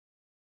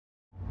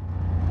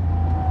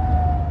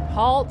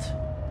Halt.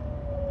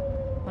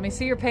 Let me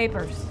see your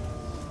papers.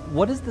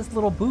 What is this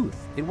little booth?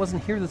 It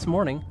wasn't here this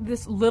morning.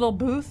 This little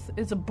booth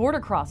is a border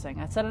crossing.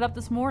 I set it up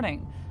this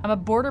morning. I'm a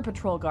border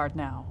patrol guard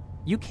now.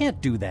 You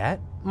can't do that.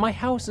 My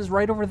house is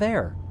right over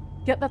there.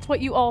 Yet that's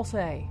what you all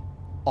say.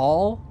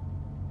 All?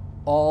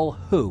 All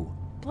who?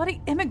 Bloody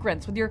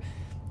immigrants with your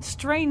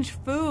strange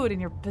food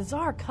and your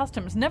bizarre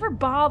customs. Never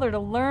bother to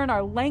learn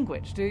our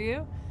language, do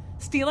you?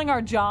 Stealing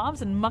our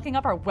jobs and mucking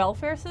up our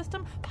welfare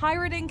system?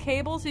 Pirating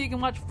cable so you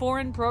can watch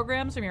foreign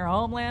programs from your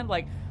homeland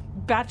like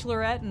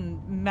Bachelorette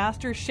and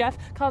Master Chef,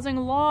 causing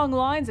long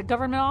lines at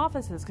government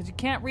offices because you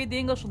can't read the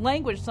English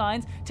language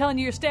signs telling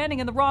you you're standing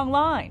in the wrong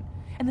line.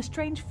 And the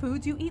strange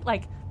foods you eat,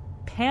 like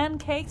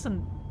pancakes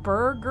and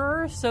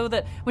burgers, so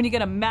that when you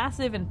get a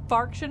massive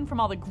infarction from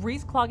all the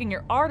grease clogging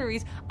your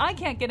arteries, I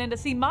can't get in to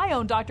see my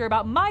own doctor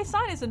about my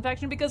sinus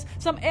infection because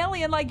some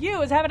alien like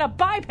you is having a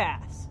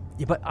bypass.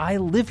 Yeah, but I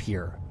live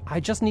here. I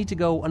just need to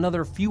go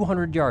another few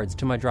hundred yards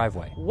to my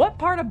driveway. What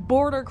part of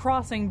border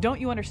crossing don't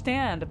you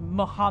understand,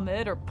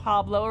 Mohammed or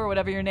Pablo or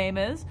whatever your name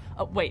is?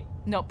 Wait,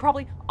 no,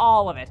 probably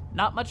all of it.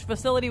 Not much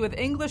facility with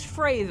English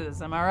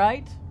phrases, am I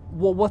right?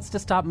 Well, what's to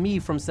stop me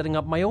from setting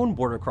up my own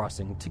border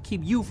crossing to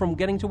keep you from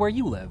getting to where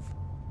you live?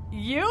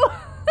 You?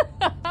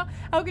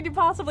 How could you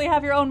possibly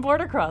have your own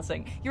border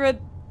crossing? You're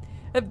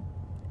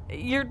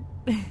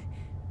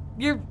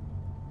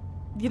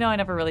you know, I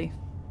never really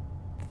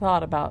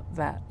thought about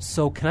that.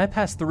 So can I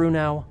pass through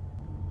now?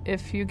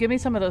 If you give me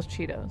some of those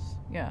Cheetos,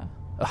 yeah.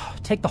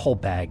 Take the whole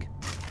bag.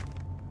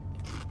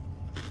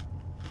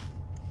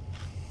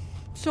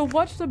 So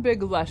what's the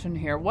big lesson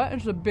here? What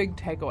is the big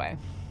takeaway?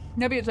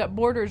 Maybe it's that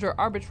borders are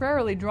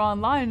arbitrarily drawn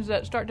lines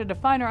that start to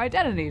define our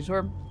identities,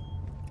 or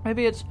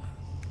maybe it's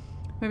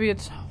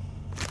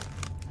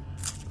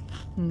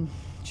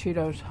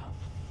Cheetos.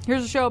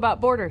 Here's a show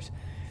about borders.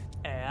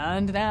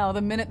 And now,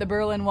 the minute the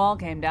Berlin Wall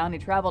came down, he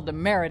traveled to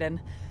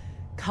Meriden.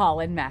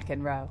 Colin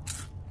McEnroe.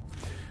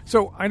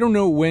 So I don't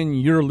know when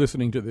you're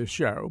listening to this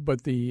show,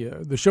 but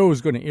the show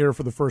is going to air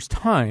for the first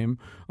time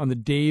on the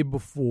day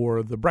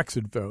before the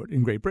Brexit vote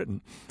in Great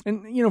Britain.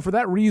 And, you know, for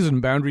that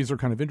reason, boundaries are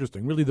kind of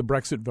interesting. Really, the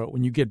Brexit vote,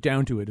 when you get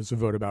down to it, is a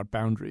vote about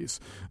boundaries.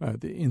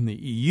 In the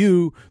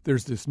EU,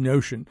 there's this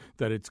notion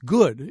that it's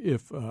good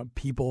if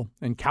people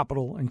and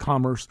capital and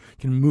commerce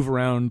can move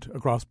around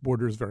across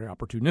borders very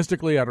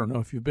opportunistically. I don't know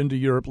if you've been to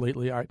Europe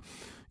lately. I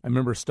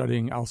remember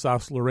studying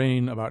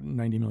Alsace-Lorraine about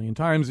 90 million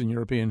times in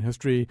European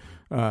history.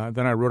 Then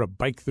I rode a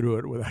bike through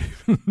it without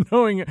even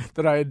knowing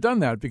that I had done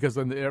that because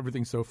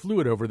everything's so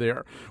fluid over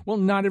there. Well,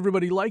 not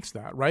everybody likes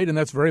that, right? And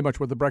that's very much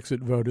what the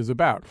Brexit vote is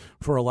about.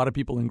 For a lot of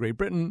people in Great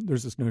Britain,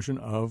 there's this notion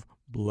of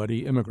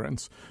bloody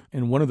immigrants.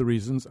 And one of the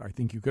reasons I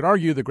think you could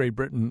argue that Great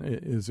Britain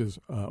is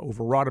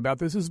overwrought about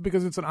this is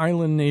because it's an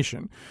island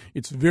nation.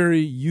 It's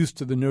very used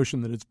to the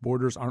notion that its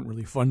borders aren't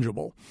really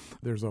fungible.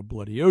 There's a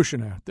bloody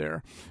ocean out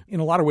there. In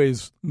a lot of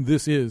ways,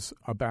 this is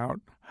about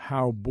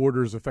how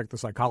borders affect the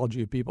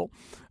psychology of people,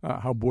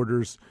 how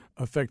borders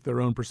affect their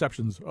own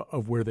perceptions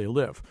of where they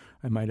live.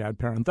 I might add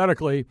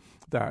parenthetically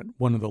that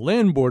one of the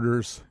land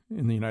borders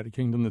in the United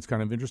Kingdom that's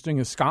kind of interesting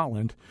is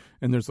Scotland.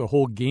 And there's a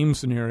whole game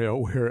scenario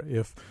where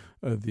if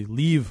the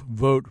Leave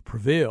vote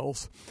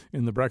prevails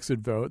in the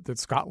Brexit vote, that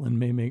Scotland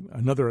may make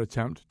another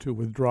attempt to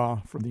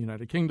withdraw from the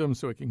United Kingdom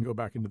so it can go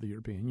back into the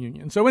European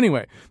Union. So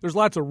anyway, there's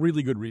lots of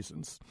really good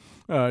reasons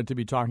to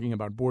be talking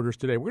about borders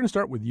today. We're going to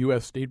start with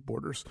U.S. state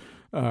borders.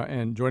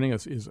 And joining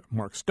us is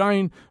Mark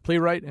Steyn,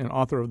 playwright and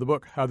author of the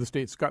book How the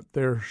States Got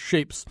Their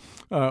Shapes,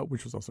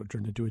 which was also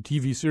turned into a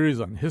TV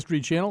series on History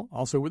Channel.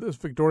 Also with us,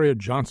 Victoria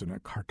Johnson, a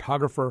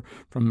cartographer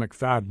from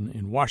McFadden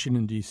in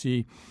Washington,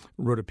 D.C.,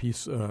 wrote a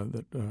piece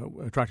that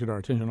attracted our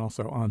attention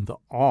also on The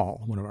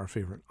Awl, one of our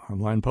favorite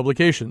online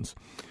publications.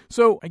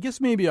 So I guess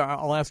maybe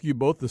I'll ask you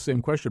both the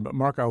same question, but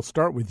Mark, I'll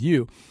start with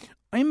you.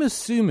 I'm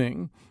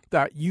assuming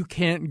that you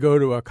can't go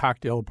to a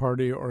cocktail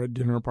party or a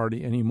dinner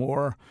party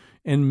anymore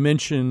and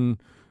mention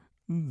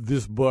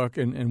this book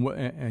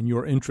and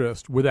your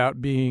interest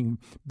without being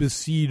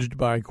besieged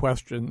by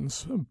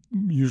questions,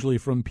 usually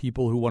from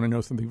people who want to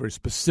know something very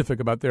specific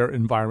about their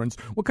environments.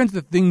 What kinds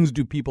of things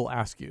do people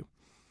ask you?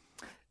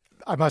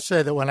 I must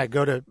say that when I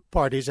go to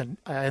parties and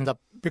I end up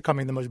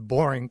becoming the most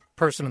boring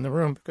person in the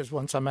room because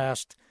once I'm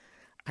asked,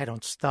 I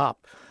don't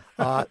stop.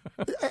 I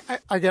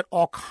get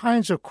all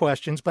kinds of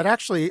questions, but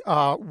actually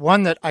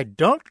one that I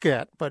don't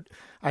get, but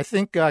I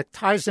think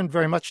ties in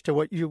very much to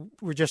what you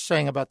were just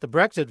saying about the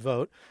Brexit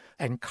vote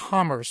and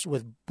commerce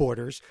with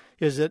borders,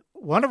 is that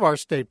one of our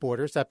state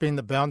borders, that being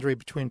the boundary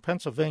between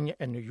Pennsylvania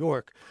and New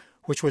York,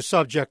 which was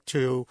subject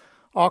to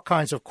all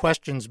kinds of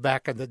questions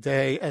back in the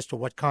day as to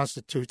what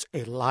constitutes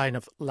a line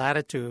of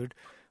latitude,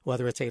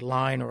 whether it's a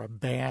line or a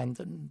band,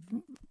 and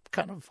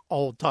kind of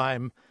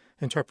old-time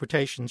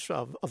interpretations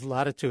of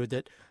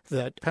latitude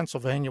that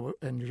Pennsylvania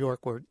and New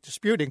York were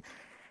disputing,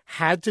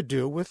 had to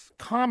do with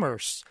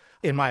commerce,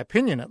 in my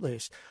opinion at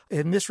least,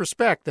 in this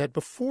respect, that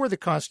before the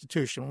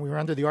Constitution, we were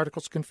under the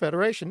Articles of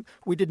Confederation,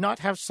 we did not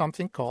have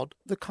something called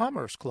the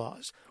Commerce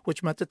Clause,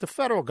 which meant that the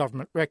federal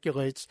government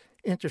regulates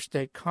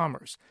interstate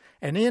commerce.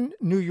 And in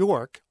New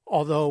York,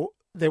 although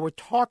they were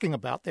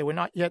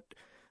not yet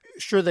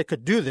sure they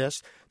could do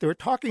this, they were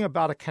talking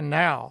about a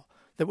canal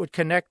that would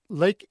connect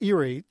Lake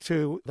Erie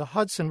to the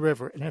Hudson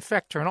River and, in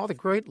effect, turn all the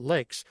Great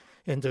Lakes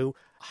into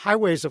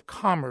highways of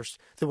commerce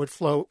that would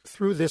flow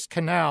through this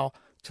canal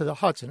to the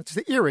Hudson. It's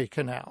the Erie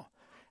Canal.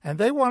 And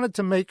they wanted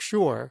to make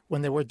sure,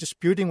 when they were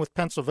disputing with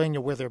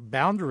Pennsylvania where their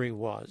boundary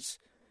was,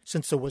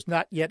 since there was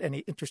not yet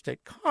any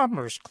interstate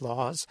commerce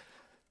clause,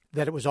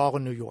 that it was all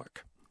in New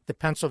York. That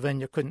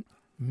Pennsylvania couldn't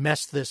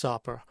mess this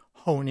up or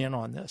hone in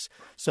on this.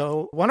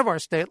 So one of our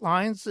state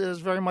lines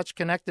is very much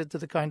connected to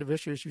the kind of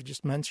issues you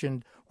just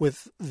mentioned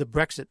with the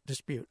Brexit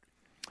dispute.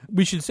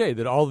 We should say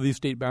that all of these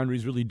state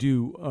boundaries really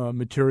do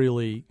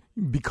materially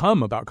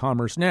become about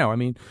commerce now. I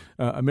mean,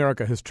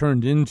 America has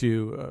turned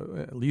into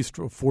at least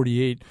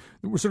 48.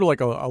 We're sort of like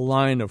a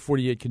line of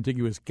 48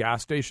 contiguous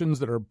gas stations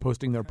that are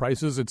posting their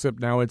prices, except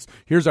now it's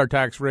here's our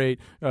tax rate,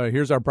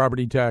 here's our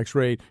property tax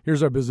rate,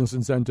 here's our business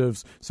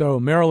incentives. So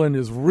Maryland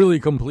is really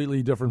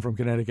completely different from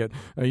Connecticut.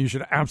 You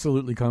should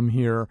absolutely come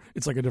here.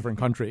 It's like a different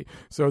country.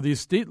 So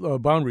these state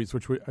boundaries,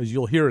 which as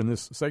you'll hear in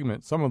this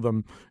segment, some of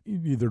them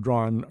either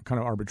drawn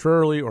kind of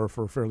arbitrarily or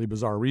for fairly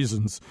bizarre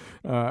reasons,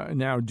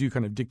 now do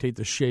kind of dictate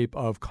the shape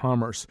of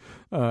commerce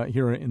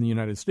here in the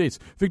United States.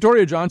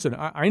 Victoria Johnson,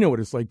 I know what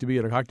it's like to be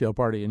at a cocktail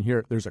party and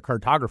here there's a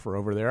cartographer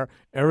over there.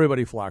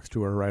 Everybody flocks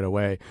to her right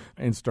away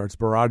and starts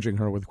barraging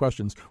her with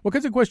questions. What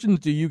kinds of questions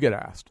do you get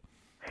asked?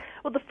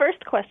 Well, the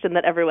first question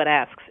that everyone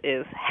asks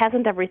is,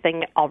 hasn't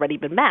everything already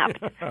been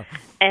mapped?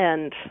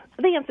 And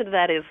the answer to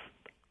that is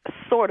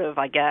sort of,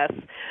 I guess.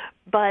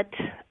 But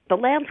the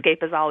landscape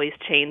is always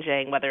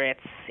changing, whether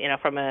it's,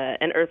 from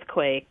an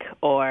earthquake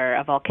or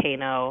a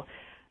volcano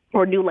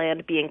or new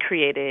land being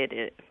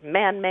created,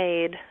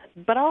 man-made,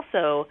 but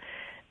also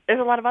there's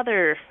a lot of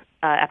other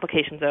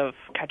applications of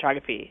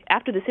cartography.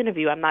 After this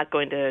interview, I'm not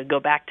going to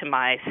go back to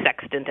my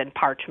sextant and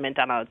parchment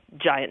on a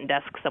giant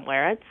desk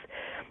somewhere.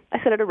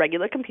 I sit at a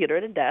regular computer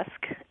at a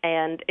desk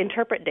and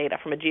interpret data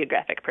from a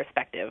geographic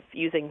perspective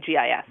using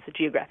GIS,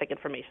 Geographic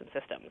Information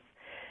Systems.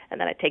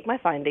 And then I take my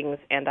findings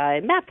and I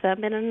map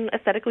them in an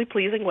aesthetically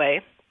pleasing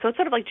way. So it's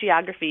sort of like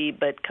geography,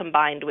 but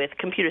combined with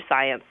computer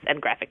science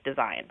and graphic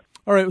design.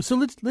 All right, so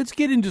let's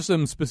get into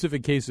some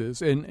specific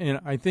cases, and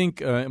I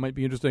think it might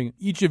be interesting.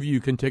 Each of you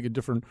can take a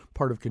different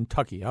part of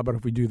Kentucky. How about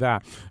if we do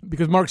that?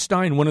 Because Mark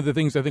Stein, one of the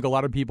things I think a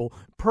lot of people,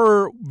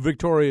 per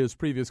Victoria's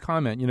previous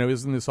comment,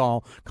 isn't this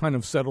all kind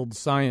of settled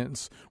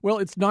science? Well,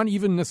 it's not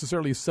even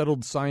necessarily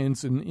settled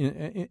science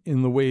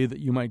in the way that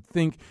you might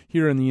think.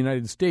 Here in the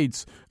United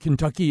States,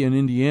 Kentucky and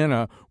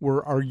Indiana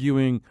were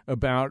arguing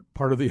about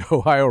part of the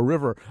Ohio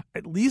River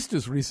at least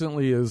as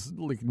recently as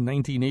like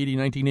 1980,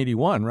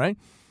 1981, right?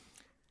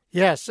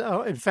 Yes.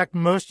 In fact,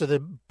 most of the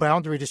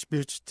boundary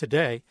disputes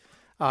today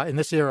in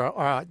this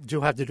era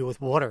do have to do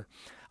with water.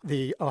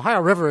 The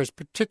Ohio River is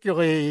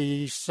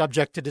particularly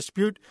subject to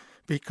dispute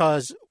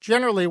because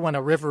generally when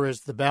a river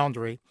is the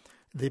boundary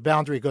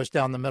goes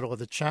down the middle of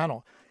the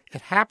channel.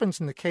 It happens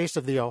in the case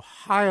of the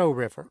Ohio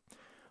River,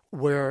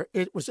 where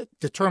it was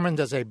determined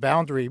as a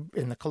boundary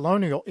in the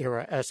colonial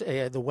era as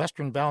the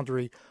western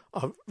boundary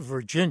of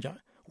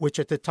Virginia, which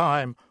at the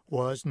time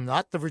was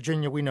not the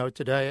Virginia we know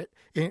today.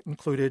 It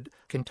included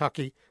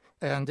Kentucky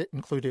and it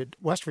included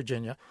West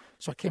Virginia.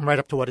 So it came right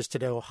up to what is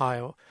today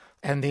Ohio.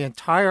 And the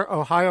entire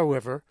Ohio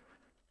River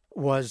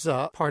was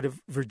part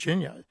of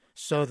Virginia,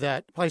 so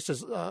that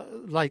places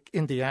like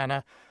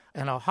Indiana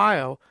and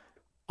Ohio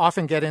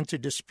often get into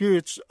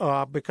disputes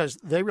because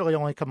they really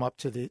only come up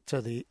to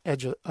the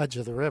edge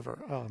of the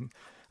river.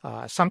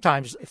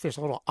 Sometimes if there's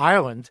a little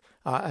island,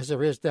 as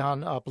there is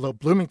down below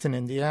Bloomington,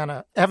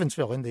 Indiana,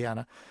 Evansville,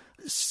 Indiana,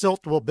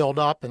 silt will build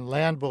up and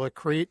land will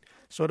accrete,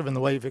 sort of in the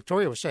way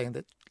Victoria was saying,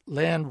 that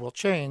land will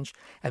change,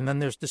 and then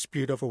there's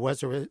dispute over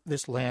whether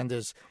this land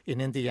is in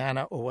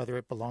Indiana or whether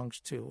it belongs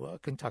to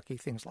Kentucky,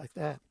 things like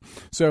that.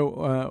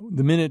 So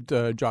the minute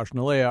Josh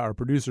Nalea, our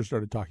producer,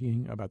 started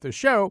talking about this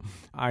show,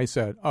 I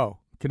said,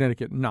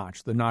 Connecticut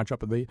notch, the notch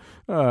up at the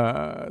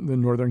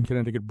northern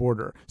Connecticut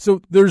border.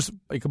 So there's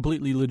a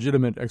completely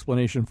legitimate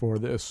explanation for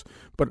this.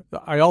 But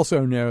I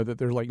also know that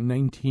there's like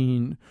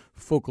 19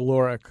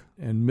 folkloric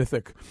and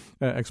mythic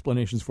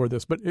explanations for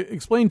this. But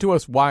explain to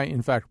us why,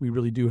 in fact, we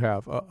really do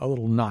have a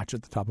little notch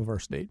at the top of our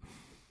state.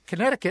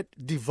 Connecticut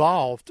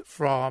devolved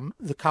from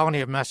the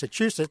colony of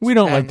Massachusetts. We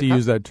don't like to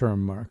use that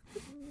term, Mark.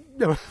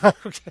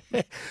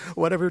 Okay,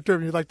 whatever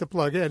term you'd like to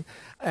plug in.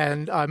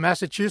 And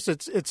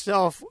Massachusetts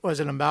itself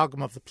was an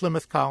amalgam of the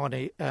Plymouth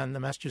colony and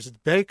the Massachusetts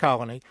Bay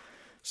colony.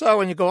 So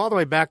when you go all the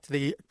way back to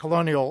the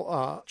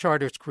colonial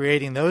charters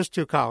creating those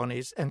two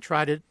colonies and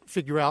try to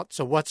figure out,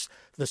 so what's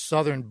the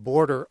southern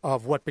border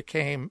of what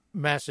became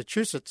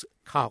Massachusetts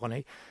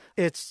colony,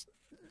 it's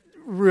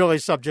really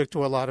subject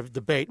to a lot of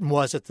debate and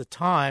was at the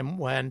time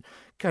when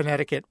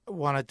Connecticut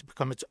wanted to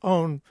become its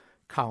own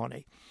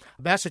colony.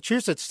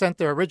 Massachusetts sent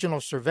their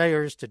original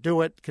surveyors to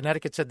do it.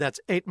 Connecticut said that's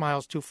 8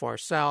 miles too far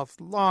south.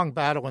 Long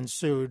battle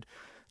ensued.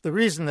 The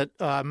reason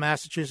that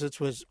Massachusetts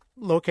was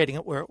locating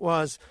it where it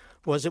was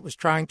it was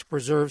trying to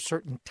preserve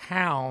certain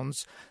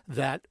towns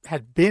that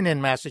had been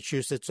in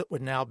Massachusetts that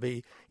would now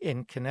be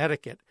in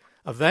Connecticut.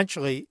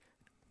 Eventually,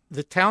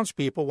 the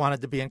townspeople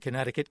wanted to be in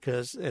Connecticut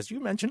because, as you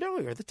mentioned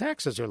earlier, the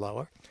taxes are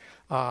lower.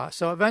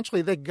 So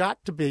eventually they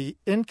got to be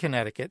in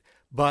Connecticut,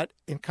 but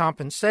in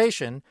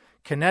compensation,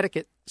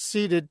 Connecticut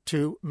ceded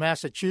to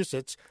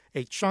Massachusetts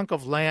a chunk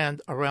of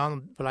land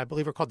around what I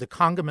believe are called the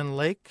Congamon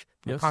Lake,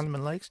 Yes.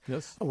 Congamon Lakes,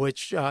 Yes.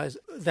 which is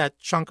that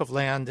chunk of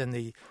land in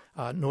the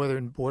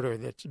northern border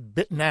that's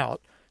bitten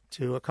out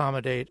to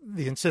accommodate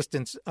the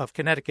insistence of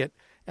Connecticut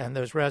and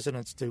those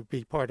residents to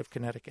be part of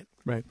Connecticut.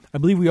 Right. I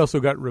believe we also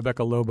got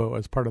Rebecca Lobo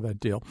as part of that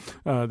deal.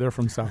 They're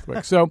from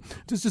Southwick. So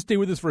just to stay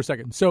with us for a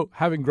second. So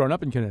having grown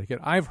up in Connecticut,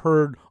 I've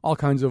heard all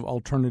kinds of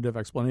alternative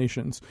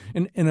explanations.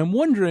 And I'm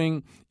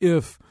wondering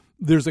if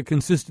there's a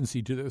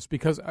consistency to this,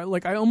 because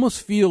I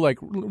almost feel like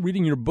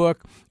reading your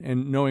book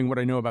and knowing what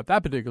I know about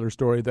that particular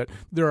story, that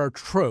there are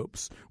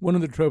tropes. One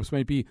of the tropes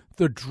might be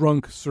the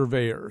drunk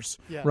surveyors,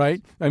 Yes.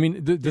 right? I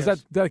mean, does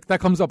Yes. that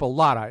comes up a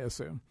lot, I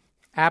assume.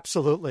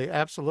 Absolutely. In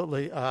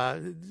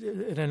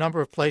a number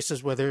of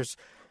places where there's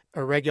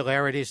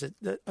irregularities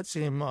that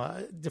seem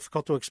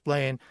difficult to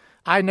explain,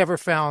 I never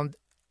found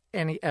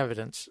any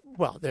evidence.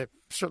 Well, there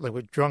certainly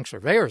were drunk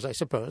surveyors, I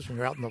suppose, when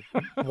you're out in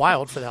the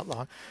wild for that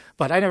long.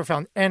 But I never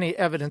found any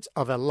evidence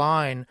of a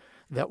line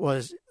that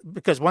was,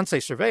 because once they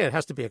survey it, it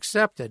has to be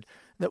accepted,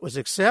 that was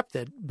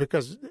accepted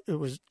because it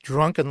was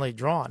drunkenly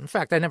drawn. In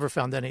fact, I never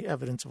found any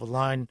evidence of a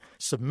line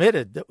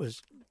submitted that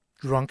was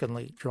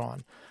drunkenly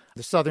drawn.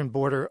 The southern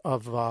border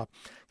of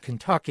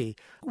Kentucky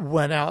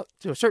went out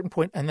to a certain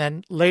point and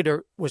then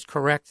later was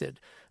corrected.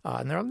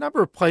 And there are a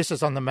number of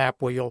places on the map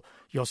where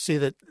you'll see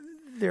that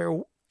there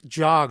are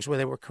jogs where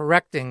they were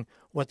correcting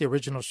what the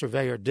original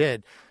surveyor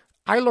did.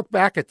 I look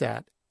back at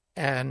that,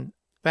 and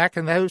back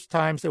in those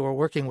times they were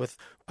working with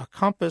a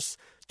compass,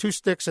 2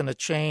 sticks and a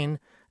chain,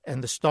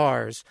 and the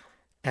stars.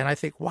 And I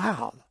think,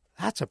 wow,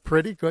 that's a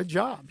pretty good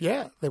job.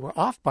 Yeah, they were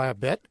off by a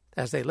bit,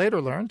 as they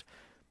later learned,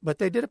 but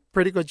they did a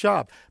pretty good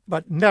job.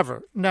 But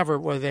never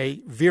were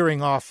they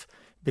veering off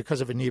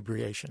because of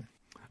inebriation.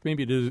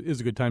 Maybe it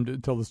is a good time to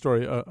tell the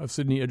story of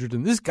Sidney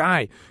Edgerton. This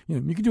guy, you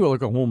could do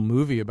like a whole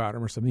movie about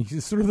him or something.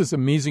 He's sort of this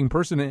amazing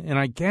person, and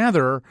I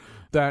gather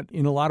that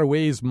in a lot of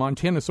ways,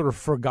 Montana sort of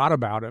forgot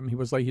about him. There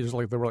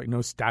were like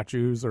no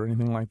statues or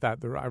anything like that.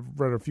 I've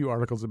read a few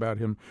articles about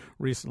him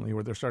recently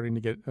where they're starting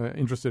to get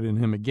interested in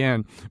him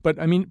again.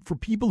 But I mean, for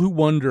people who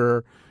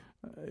wonder,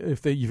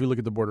 if you look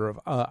at the border of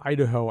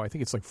Idaho, I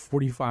think it's like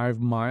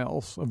 45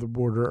 miles of the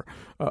border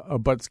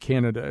abuts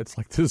Canada. It's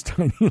like this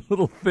tiny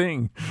little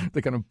thing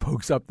that kind of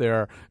pokes up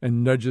there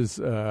and nudges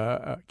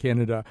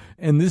Canada.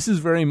 And this is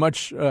very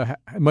much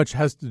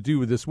has to do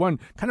with this one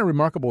kind of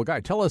remarkable guy.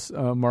 Tell us,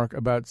 Mark,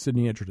 about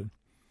Sidney Edgerton.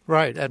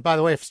 Right. And by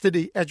the way, if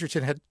Sidney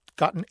Edgerton had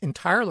gotten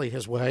entirely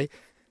his way,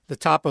 the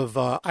top of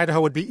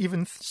Idaho would be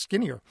even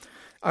skinnier.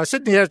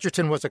 Sidney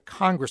Edgerton was a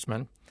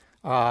congressman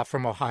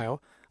from Ohio.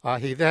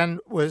 He then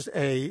was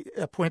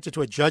appointed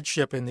to a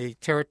judgeship in the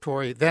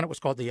territory. Then it was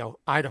called the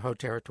Idaho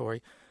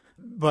Territory.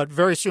 But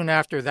very soon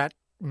after, that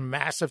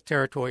massive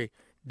territory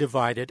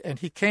divided, and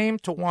he came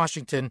to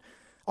Washington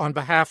on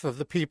behalf of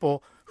the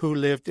people who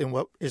lived in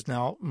what is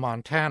now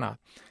Montana.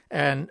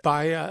 And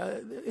by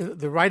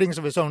the writings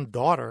of his own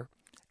daughter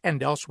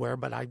and elsewhere,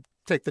 but I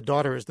take the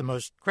daughter as the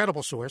most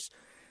credible source,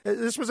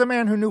 this was a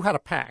man who knew how to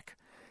pack,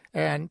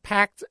 and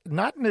packed,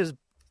 not in his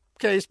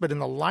case, but in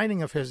the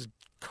lining of his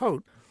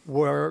coat,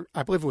 were,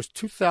 I believe it was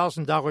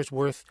 $2,000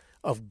 worth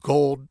of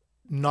gold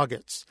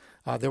nuggets.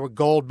 There were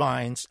gold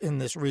mines in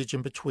this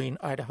region between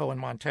Idaho and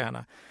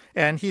Montana.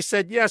 And he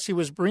said, yes, he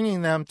was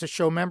bringing them to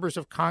show members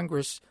of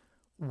Congress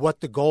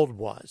what the gold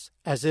was,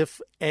 as if,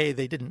 A,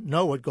 they didn't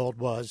know what gold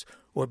was,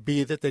 or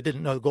B, that they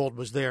didn't know gold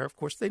was there. Of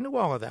course, they knew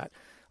all of that.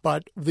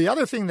 But the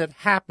other thing that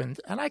happened,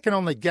 and I can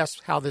only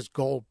guess how this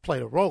gold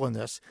played a role in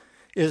this,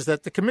 is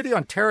that the Committee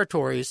on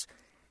Territories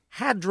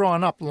had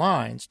drawn up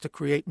lines to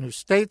create new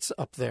states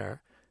up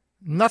there.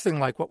 Nothing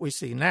like what we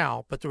see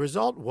now, but the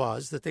result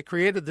was that they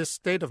created this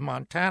state of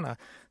Montana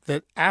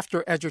that,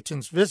 after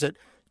Edgerton's visit,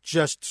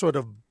 just sort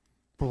of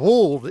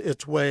bowled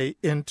its way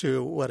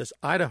into what is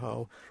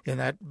Idaho in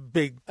that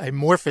big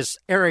amorphous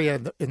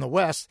area in the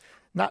west.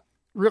 Not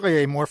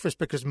really amorphous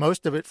because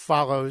most of it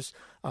follows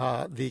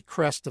the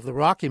crest of the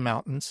Rocky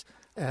Mountains,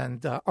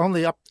 and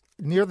only up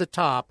near the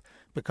top,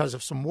 because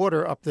of some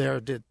water up there,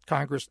 did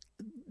Congress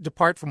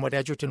depart from what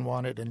Edgerton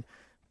wanted and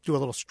do a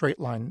little straight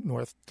line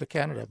north to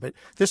Canada. But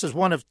this is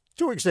one of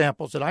 2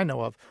 examples that I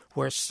know of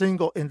where a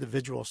single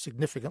individual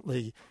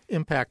significantly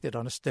impacted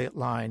on a state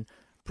line,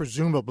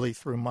 presumably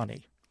through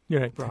money.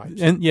 Right.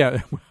 bribes. And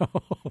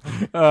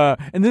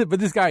but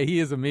this guy, he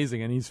is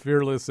amazing, and he's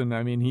fearless, and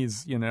I mean,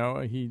 he's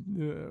he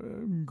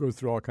goes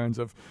through all kinds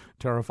of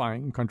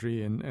terrifying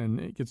country, and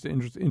it gets to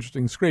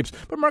interesting scrapes.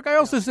 But Mark, I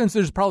also sense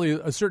there's probably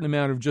a certain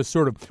amount of just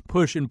sort of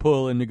push and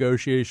pull and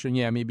negotiation.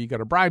 Yeah, maybe you got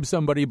to bribe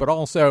somebody, but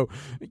also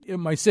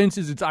my sense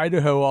is it's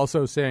Idaho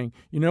also saying,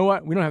 you know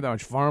what, we don't have that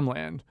much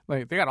farmland.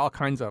 Like they got all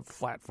kinds of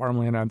flat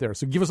farmland out there,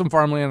 so give us some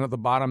farmland at the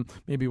bottom.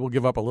 Maybe we'll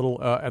give up a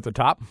little at the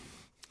top.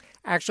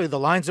 Actually, the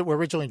lines that were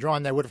originally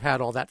drawn, they would have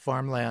had all that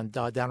farmland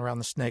down around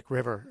the Snake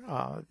River.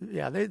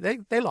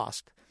 They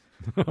lost.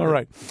 All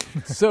right.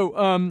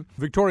 So,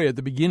 Victoria, at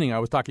the beginning, I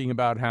was talking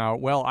about how,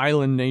 well,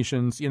 island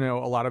nations, a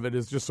lot of it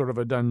is just sort of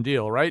a done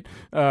deal, right?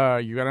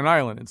 You got an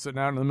island. It's sitting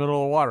out in the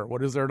middle of the water.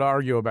 What is there to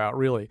argue about,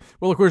 really?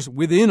 Well, of course,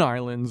 within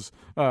islands,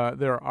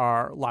 there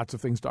are lots of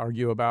things to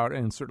argue about,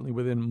 and certainly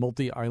within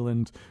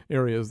multi-island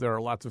areas, there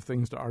are lots of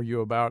things to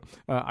argue about.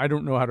 I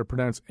don't know how to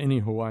pronounce any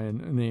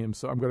Hawaiian names,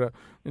 so I'm going to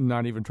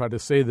not even try to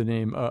say the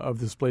name of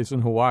this place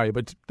in Hawaii.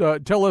 But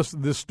tell us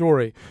this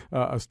story,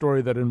 a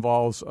story that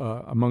involves,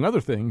 among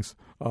other things,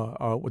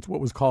 what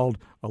was called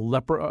a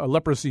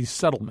leprosy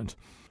settlement.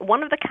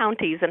 One of the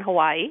counties in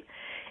Hawaii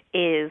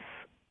is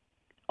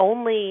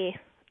only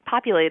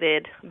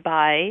populated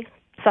by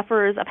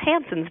sufferers of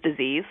Hansen's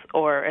disease,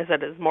 or as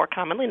it is more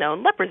commonly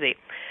known, leprosy.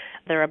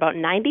 There are about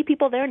 90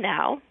 people there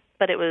now,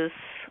 but it was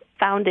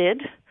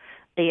founded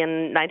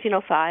in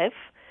 1905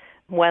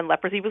 when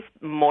leprosy was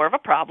more of a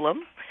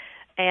problem,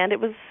 and it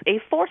was a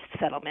forced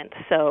settlement.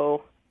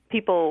 So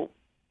people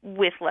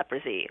with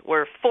leprosy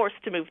were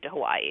forced to move to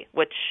Hawaii,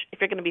 which, if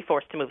you're going to be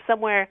forced to move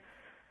somewhere,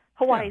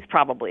 Hawaii's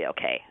probably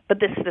okay. But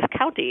this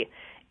county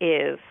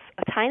is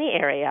a tiny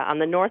area on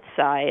the north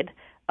side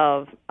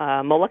of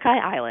Molokai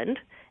Island,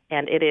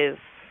 and it is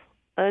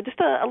just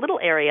a little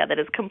area that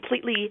is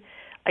completely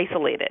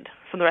isolated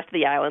from the rest of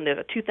the island. There's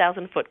a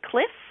 2,000-foot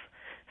cliff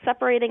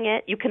separating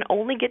it. You can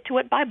only get to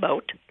it by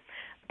boat,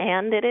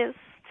 and it is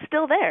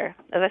still there.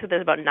 As I said,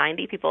 there's about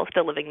 90 people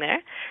still living there,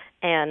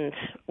 and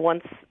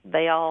once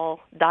they all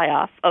die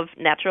off of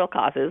natural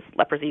causes,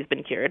 leprosy's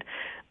been cured,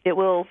 it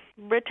will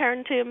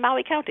return to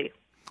Maui County.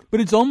 But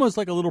it's almost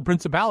like a little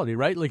principality,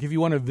 right? Like if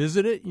you want to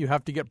visit it, you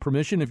have to get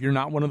permission if you're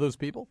not one of those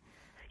people?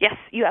 Yes,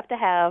 you have to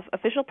have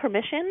official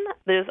permission.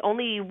 There's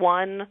only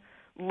one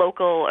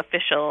local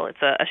official.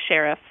 It's a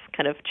sheriff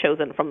kind of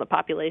chosen from the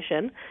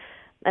population,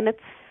 and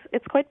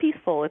it's quite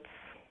peaceful. It's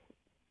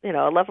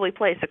a lovely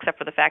place, except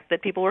for the fact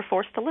that people were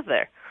forced to live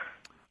there.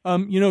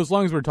 As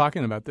long as we're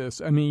talking about this,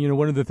 I mean,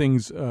 one of the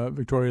things,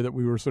 Victoria, that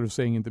we were sort of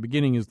saying at the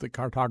beginning is that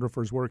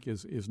cartographers' work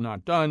is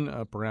not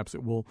done. Perhaps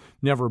it will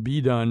never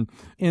be done.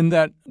 And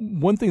that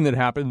one thing that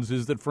happens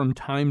is that from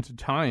time to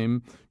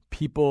time,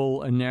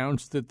 people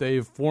announce that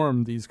they've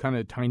formed these kind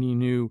of tiny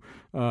new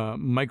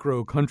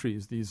micro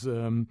countries, these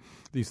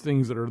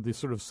things that are these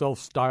sort of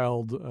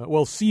self-styled.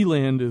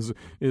 Sealand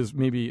is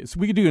maybe so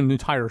we could do an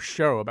entire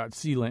show about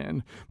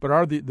Sealand, but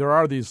there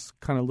are these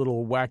kind of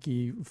little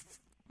wacky.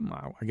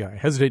 I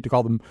hesitate to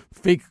call them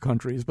fake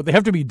countries, but they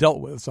have to be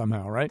dealt with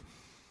somehow, right?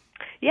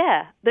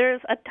 Yeah, there's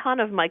a ton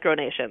of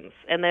micronations,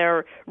 and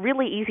they're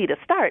really easy to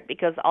start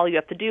because all you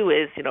have to do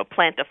is,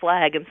 plant a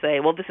flag and say,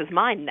 well, this is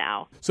mine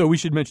now. So we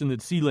should mention that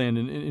Sealand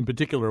in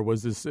particular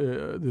was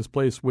this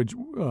place which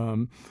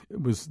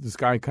was this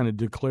guy kind of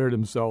declared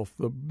himself,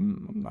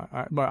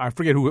 I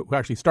forget who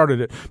actually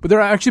started it, but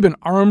there have actually been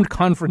armed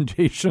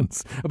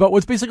confrontations about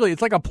what's basically,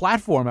 it's like a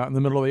platform out in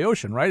the middle of the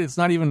ocean, right? It's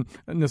not even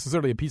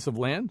necessarily a piece of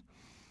land.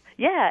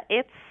 Yeah,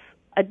 it's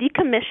a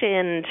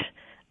decommissioned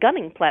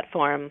gunning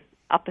platform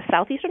up the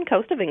southeastern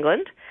coast of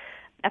England.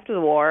 After the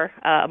war,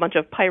 a bunch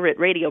of pirate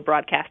radio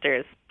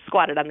broadcasters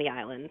squatted on the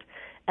island.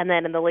 And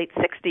then in the late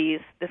 60s,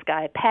 this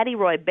guy, Paddy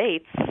Roy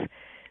Bates,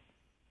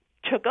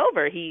 took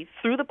over. He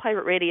threw the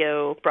pirate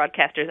radio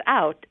broadcasters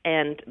out,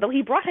 and though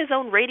he brought his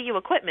own radio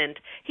equipment,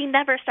 he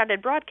never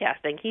started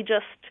broadcasting. He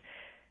just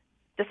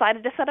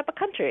decided to set up a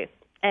country.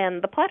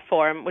 And the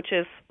platform, which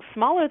is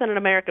smaller than an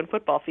American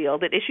football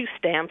field, it issues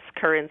stamps,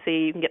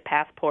 currency, you can get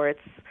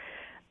passports.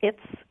 It's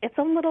its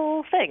own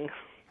little thing.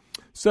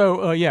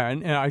 So,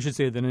 and I should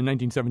say that in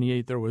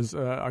 1978, there was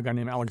a guy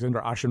named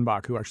Alexander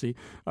Aschenbach who actually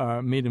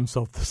made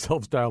himself the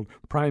self-styled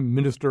prime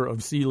minister of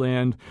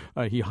Sealand.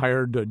 He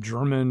hired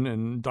German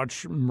and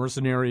Dutch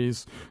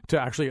mercenaries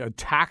to actually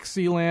attack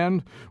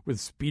Sealand with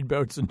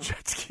speedboats and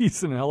jet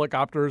skis and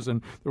helicopters.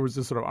 And there was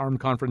this sort of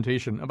armed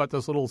confrontation about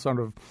this little sort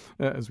of,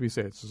 as we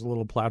say, it's just a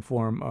little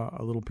platform,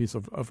 a little piece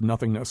of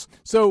nothingness.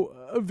 So,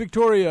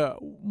 Victoria,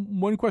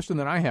 one question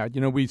that I had,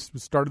 we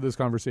started this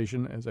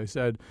conversation, as I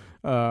said,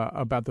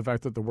 about the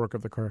fact that the work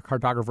of the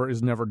cartographer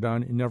is never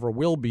done, it never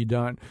will be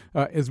done.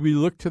 As we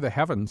look to the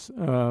heavens,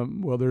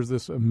 there's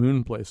this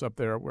moon place up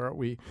there where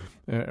we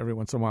every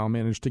once in a while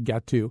manage to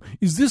get to.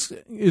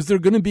 Is there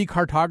going to be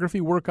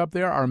cartography work up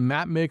there? Are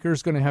map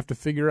makers going to have to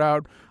figure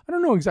out, I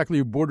don't know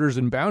exactly borders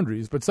and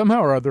boundaries, but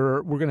somehow or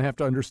other we're going to have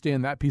to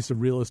understand that piece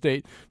of real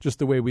estate just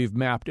the way we've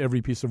mapped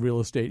every piece of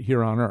real estate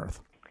here on Earth?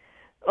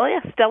 Well,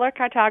 yes, stellar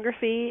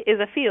cartography is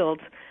a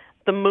field.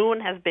 The moon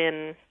has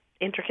been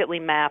intricately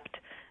mapped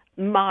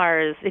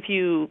Mars, if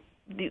you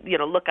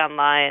look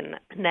online,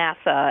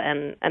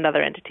 NASA and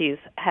other entities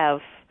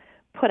have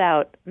put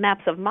out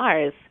maps of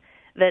Mars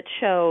that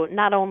show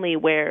not only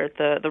where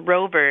the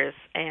rovers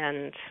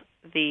and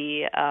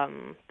the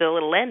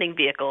little landing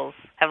vehicles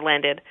have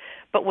landed,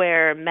 but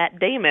where Matt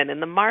Damon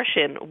in The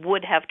Martian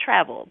would have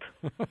traveled.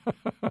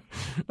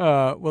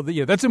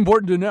 That's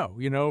important to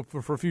know,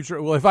 for future.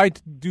 Well, if I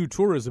do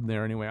tourism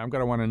there anyway, I'm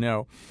going to want to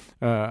know.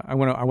 I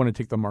want to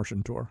take the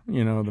Martian tour,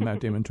 the Matt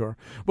Damon tour.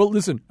 Well,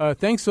 listen,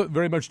 thanks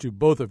very much to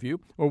both of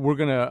you. We're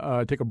going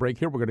to take a break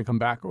here. We're going to come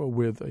back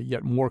with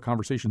yet more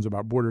conversations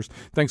about borders.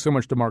 Thanks so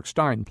much to Mark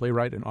Steyn,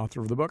 playwright and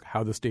author of the book,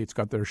 How the States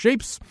Got Their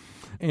Shapes,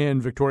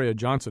 and Victoria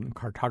Johnson,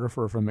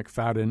 cartographer from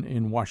McFadden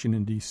in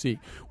Washington, D.C.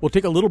 We'll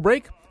take a little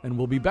break, and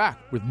we'll be back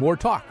with more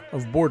talk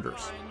of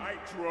borders. I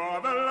draw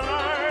the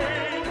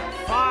line.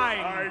 Fine.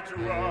 I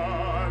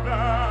draw the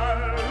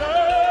line.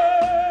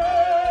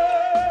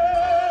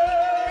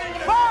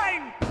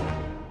 Fine!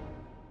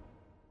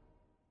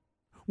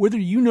 Whether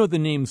you know the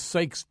name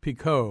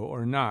Sykes-Picot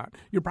or not,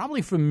 you're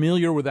probably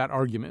familiar with that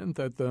argument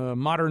that the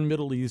modern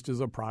Middle East is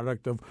a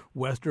product of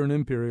Western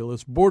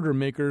imperialist border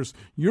makers,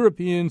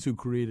 Europeans who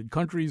created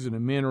countries in a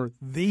manner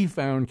they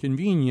found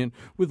convenient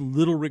with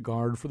little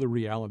regard for the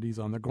realities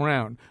on the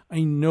ground.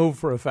 I know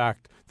for a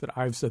fact that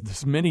I've said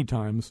this many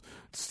times,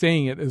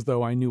 saying it as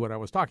though I knew what I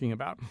was talking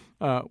about,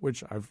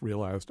 which I've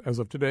realized as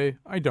of today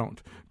I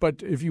don't.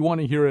 But if you want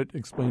to hear it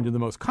explained in the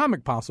most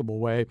comic possible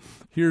way,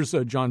 here's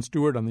Jon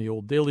Stewart on The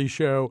Old Daily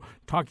Show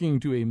talking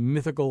to a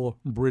mythical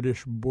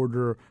British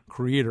border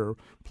creator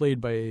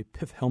played by a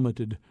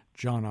pith-helmeted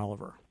John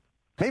Oliver.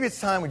 Maybe it's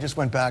time we just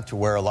went back to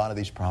where a lot of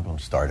these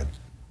problems started.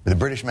 With a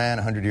British man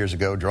 100 years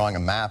ago drawing a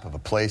map of a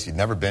place he'd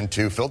never been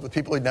to, filled with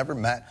people he'd never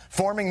met,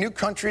 forming new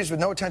countries with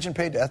no attention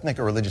paid to ethnic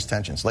or religious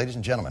tensions. Ladies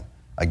and gentlemen,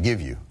 I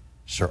give you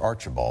Sir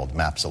Archibald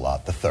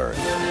Mapsalot III.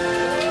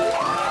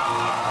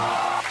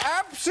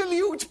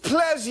 Absolute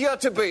pleasure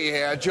to be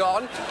here,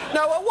 John.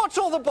 Now, what's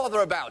all the bother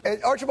about?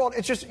 Archibald,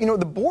 it's just,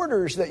 the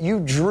borders that you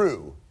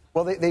drew,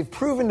 well, they've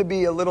proven to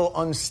be a little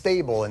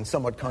unstable and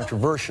somewhat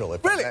controversial.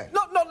 Really?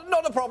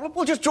 Not a problem.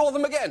 We'll just draw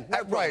them again. No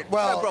problem. Right,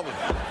 well... No problem.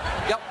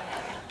 Yep.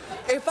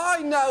 If I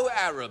know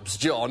Arabs,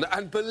 John,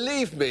 and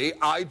believe me,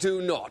 I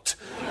do not,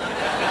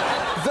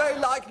 they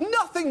like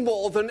nothing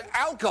more than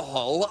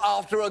alcohol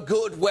after a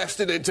good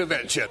Western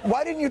intervention.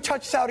 Why didn't you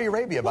touch Saudi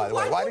Arabia, by the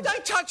way? Why would I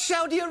touch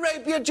Saudi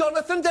Arabia,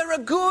 Jonathan? They're a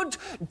good,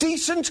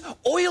 decent,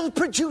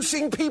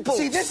 oil-producing people.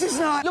 See, this is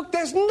not... Look,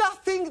 there's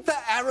nothing the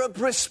Arab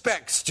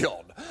respects,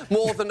 John,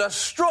 more than a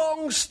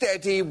strong,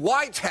 steady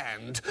white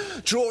hand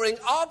drawing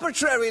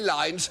arbitrary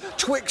lines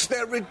twixt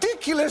their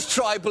ridiculous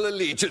tribal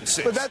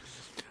allegiances. But that...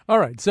 All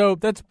right, so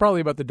that's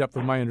probably about the depth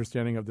of my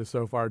understanding of this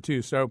so far,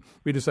 too. So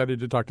we decided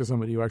to talk to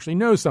somebody who actually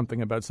knows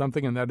something about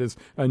something, and that is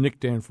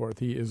Nick Danforth.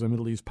 He is a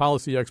Middle East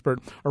policy expert,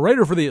 a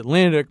writer for The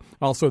Atlantic,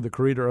 also the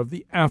creator of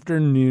the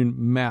Afternoon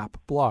Map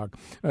blog.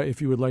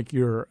 If you would like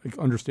your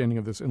understanding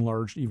of this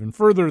enlarged even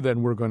further,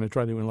 then we're going to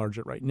try to enlarge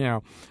it right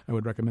now. I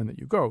would recommend that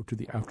you go to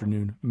the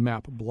Afternoon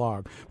Map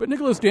blog. But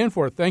Nicholas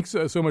Danforth, thanks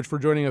so much for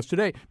joining us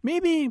today.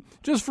 Maybe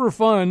just for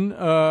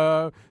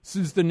fun,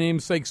 since the name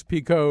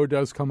Sykes-Picot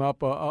does come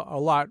up a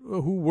lot,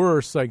 who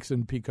were Sykes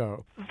and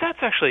Picot? That's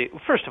actually,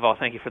 first of all,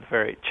 thank you for the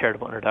very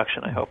charitable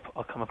introduction. I hope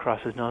I'll come across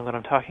as knowing what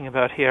I'm talking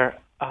about here.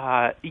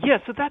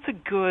 So that's a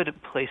good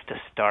place to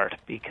start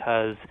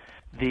because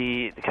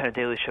the kind of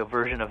Daily Show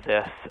version of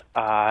this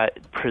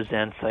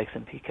presents Sykes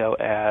and Picot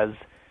as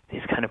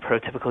these kind of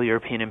prototypical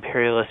European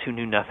imperialists who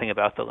knew nothing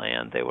about the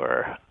land they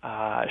were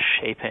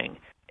shaping.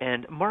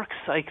 And Mark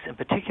Sykes, in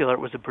particular,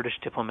 was a British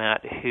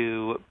diplomat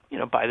who,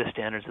 by the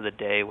standards of the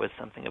day, was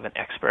something of an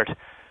expert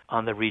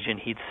on the region.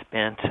 He'd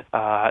spent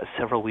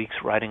several weeks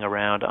riding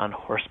around on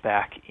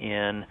horseback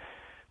in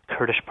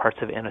Kurdish parts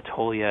of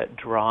Anatolia,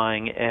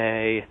 drawing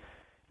a,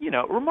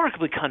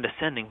 remarkably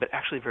condescending but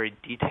actually very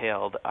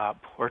detailed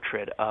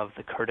portrait of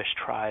the Kurdish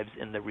tribes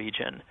in the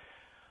region.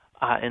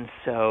 And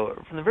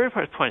so from the very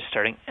first point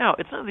starting out,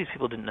 it's not that these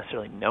people didn't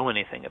necessarily know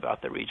anything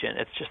about the region.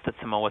 It's just that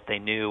some of what they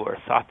knew or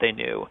thought they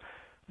knew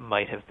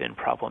might have been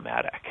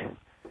problematic.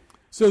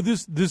 So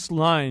this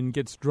line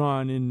gets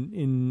drawn in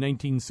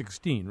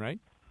 1916, right?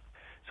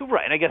 So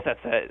right, and I guess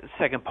that's the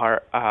second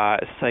part.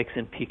 Sykes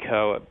and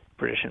Picot, a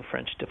British and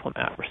French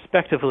diplomat,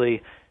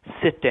 respectively,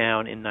 sit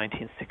down in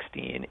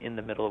 1916 in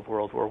the middle of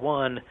World War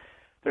I.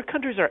 Their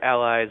countries are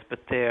allies, but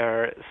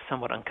they're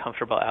somewhat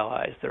uncomfortable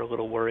allies. They're a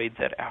little worried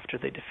that after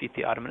they defeat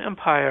the Ottoman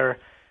Empire,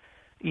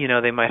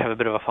 they might have a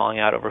bit of a falling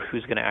out over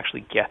who's going to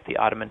actually get the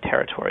Ottoman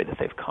territory that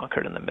they've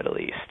conquered in the Middle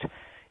East.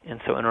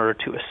 And so in order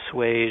to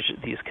assuage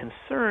these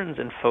concerns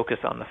and focus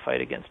on the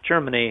fight against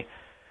Germany,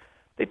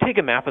 they take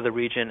a map of the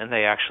region and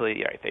they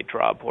actually, they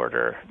draw a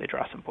border, they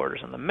draw some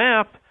borders on the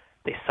map,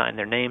 they sign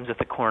their names at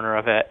the corner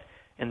of it,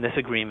 and this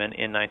agreement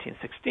in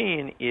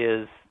 1916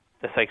 is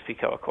the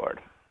Sykes-Picot Accord.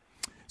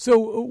 So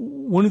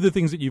one of the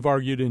things that you've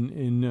argued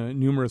in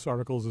numerous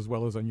articles as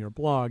well as on your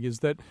blog is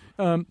that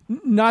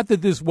not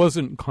that this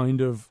wasn't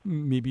kind of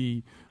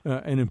maybe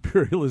an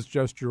imperialist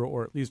gesture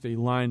or at least a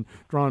line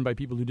drawn by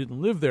people who didn't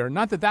live there,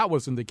 not that that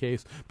wasn't the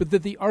case, but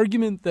that the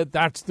argument that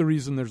that's the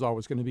reason there's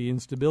always going to be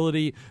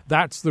instability,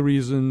 that's the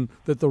reason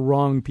that the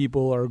wrong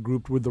people are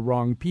grouped with the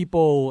wrong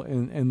people,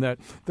 and that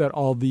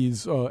all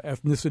these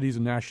ethnicities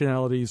and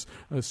nationalities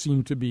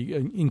seem to be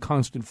in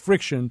constant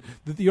friction,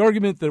 that the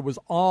argument that it was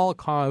all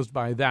caused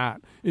by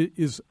that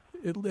is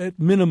at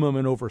minimum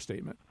an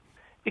overstatement.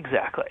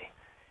 Exactly.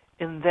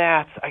 And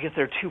that's, I guess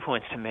there are 2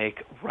 points to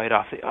make right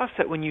off the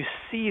offset. When you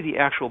see the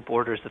actual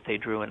borders that they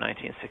drew in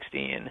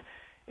 1916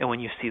 and when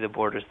you see the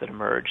borders that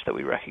emerged that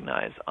we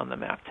recognize on the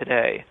map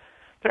today,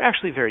 they're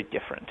actually very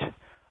different.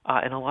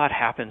 And a lot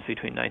happens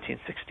between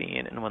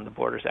 1916 and when the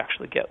borders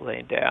actually get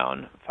laid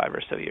down 5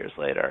 or so years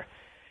later.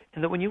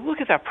 And that when you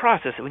look at that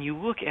process, when you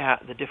look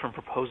at the different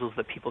proposals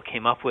that people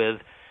came up with,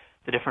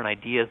 the different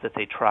ideas that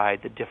they tried,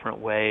 the different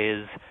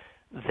ways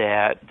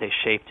that they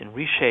shaped and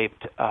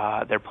reshaped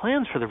their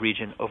plans for the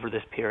region over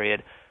this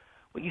period,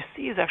 what you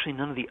see is actually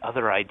none of the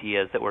other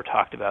ideas that were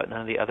talked about,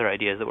 none of the other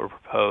ideas that were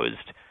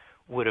proposed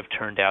would have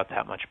turned out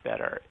that much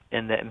better,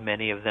 and that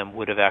many of them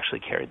would have actually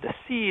carried the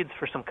seeds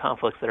for some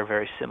conflicts that are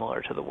very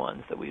similar to the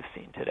ones that we've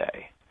seen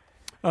today.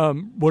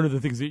 One of the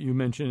things that you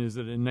mentioned is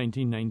that in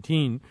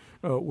 1919,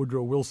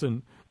 Woodrow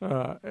Wilson,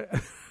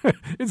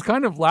 it's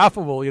kind of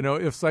laughable,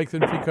 if Sykes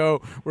and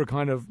Picot were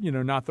kind of,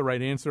 not the right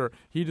answer.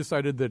 He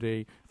decided that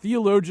a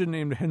theologian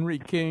named Henry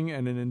King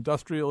and an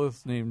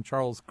industrialist named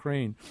Charles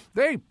Crane,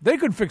 they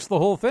could fix the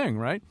whole thing,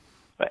 right?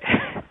 Right.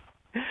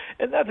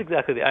 And that's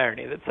exactly the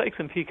irony, that Sykes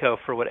and Picot,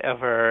 for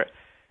whatever,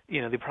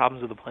 the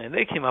problems with the plan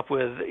they came up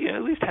with,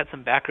 at least had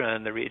some background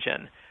in the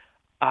region.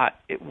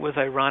 It was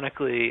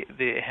ironically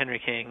the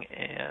Henry King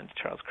and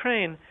Charles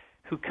Crane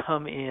who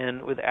come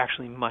in with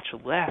actually much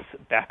less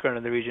background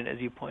in the region, as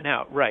you point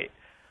out. Right.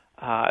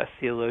 A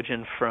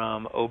theologian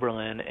from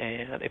Oberlin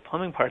and a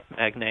plumbing parts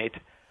magnate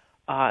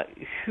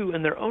who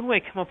in their own way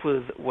come up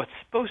with what's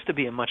supposed to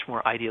be a much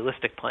more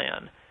idealistic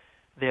plan,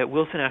 that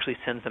Wilson actually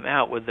sends them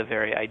out with the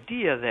very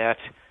idea that,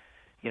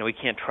 we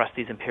can't trust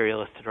these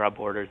imperialists to draw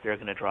borders. They're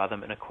going to draw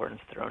them in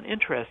accordance with their own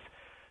interests.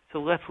 So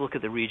let's look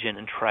at the region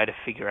and try to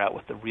figure out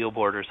what the real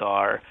borders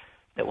are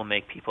that will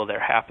make people there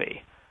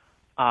happy.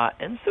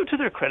 And so to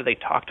their credit, they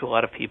talk to a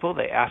lot of people.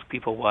 They ask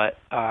people what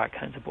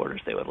kinds of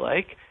borders they would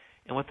like.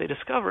 And what they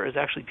discover is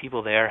actually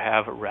people there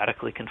have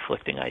radically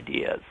conflicting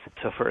ideas.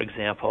 So, for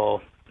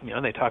example,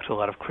 they talk to a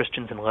lot of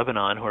Christians in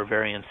Lebanon who are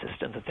very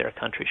insistent that their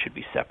country should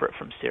be separate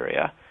from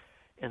Syria.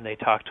 And they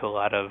talk to a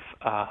lot of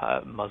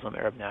Muslim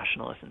Arab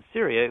nationalists in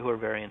Syria who are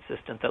very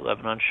insistent that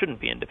Lebanon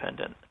shouldn't be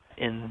independent.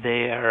 And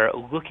they're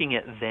looking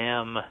at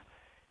them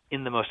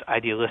in the most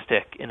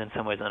idealistic and in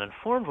some ways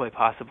uninformed way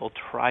possible,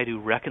 try to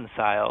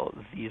reconcile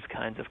these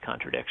kinds of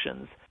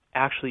contradictions,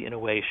 actually in a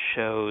way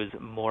shows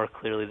more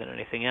clearly than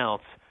anything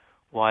else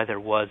why there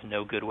was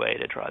no good way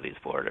to draw these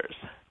borders.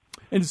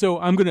 And so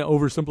I'm going to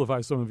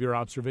oversimplify some of your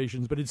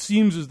observations, but it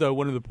seems as though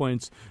one of the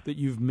points that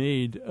you've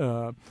made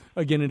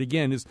again and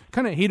again is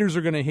kind of haters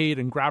are going to hate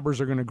and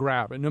grabbers are going to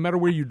grab. And no matter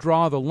where you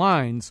draw the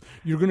lines,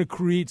 you're going to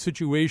create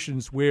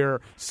situations where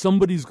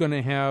somebody's going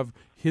to have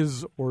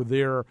his or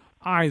their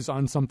eyes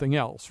on something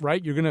else,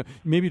 right? You're going to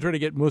maybe try to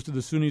get most of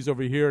the Sunnis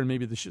over here and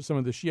maybe some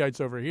of the Shiites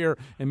over here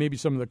and maybe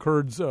some of the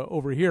Kurds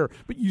over here.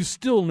 But you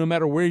still, no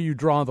matter where you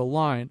draw the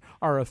line,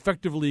 are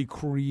effectively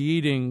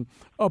creating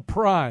a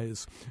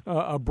prize,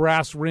 a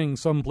brass ring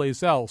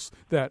someplace else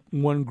that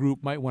one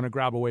group might want to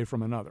grab away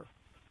from another.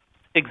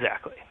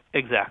 Exactly.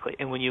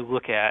 And when you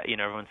look at,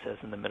 everyone says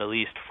in the Middle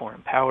East,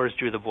 foreign powers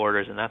drew the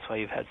borders, and that's why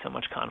you've had so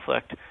much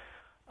conflict.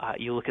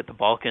 You look at the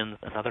Balkans,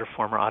 another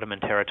former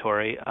Ottoman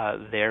territory.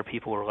 There,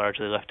 people were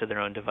largely left to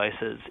their own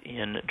devices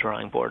in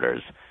drawing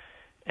borders,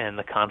 and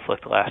the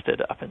conflict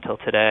lasted up until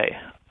today.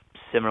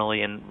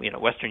 Similarly, in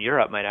Western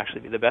Europe might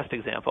actually be the best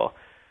example.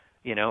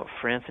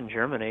 France and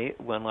Germany,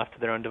 when left to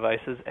their own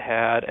devices,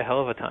 had a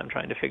hell of a time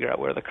trying to figure out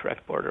where the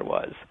correct border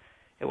was.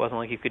 It wasn't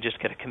like you could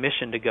just get a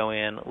commission to go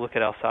in, look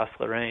at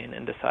Alsace-Lorraine,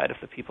 and decide if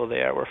the people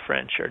there were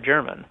French or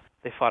German.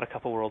 They fought a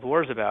couple world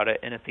wars about it,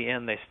 and at the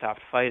end they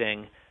stopped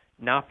fighting,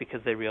 not because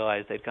they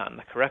realized they'd gotten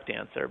the correct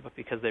answer, but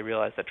because they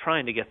realized that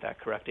trying to get that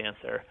correct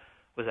answer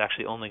was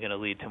actually only going to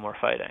lead to more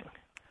fighting.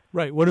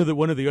 Right. One of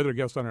the other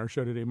guests on our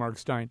show today, Mark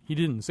Stein, he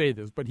didn't say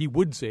this, but he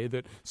would say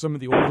that some of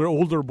the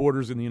older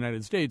borders in the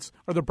United States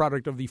are the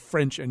product of the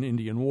French and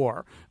Indian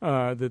War.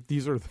 That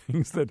these are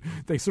things that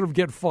they sort of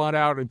get fought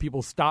out and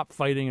people stop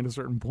fighting at a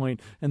certain point,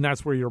 and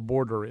that's where your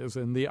border is.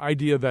 And the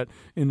idea that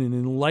in an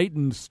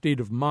enlightened state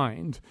of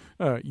mind,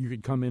 you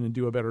could come in and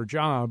do a better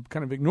job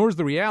kind of ignores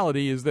the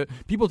reality is that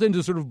people tend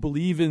to sort of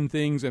believe in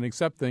things and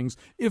accept things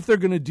if they're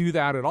going to do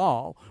that at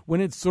all, when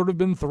it's sort of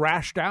been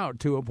thrashed out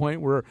to a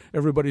point where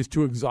everybody's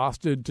too exhausted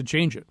to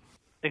change it.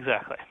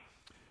 Exactly.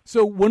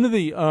 So one of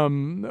the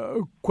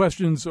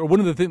questions or one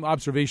of the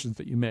observations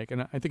that you make,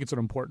 and I think it's an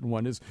important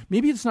one, is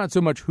maybe it's not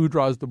so much who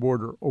draws the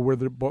border or where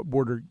the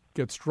border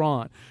gets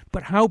drawn,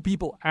 but how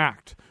people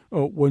act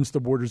once the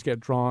borders get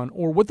drawn,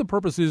 or what the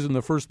purpose is in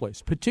the first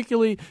place,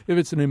 particularly if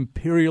it's an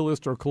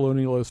imperialist or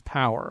colonialist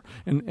power.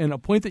 And a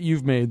point that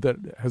you've made that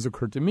has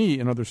occurred to me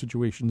in other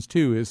situations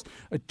too is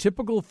a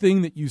typical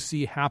thing that you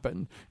see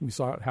happen. We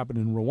saw it happen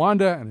in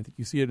Rwanda, and I think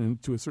you see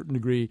it to a certain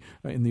degree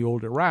in the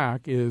old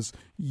Iraq, is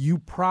you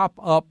prop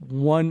up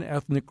one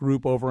ethnic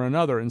group over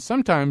another. And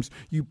sometimes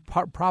you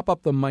prop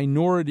up the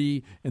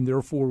minority and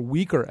therefore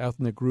weaker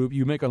ethnic group.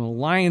 You make an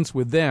alliance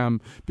with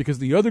them because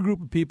the other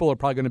group of people are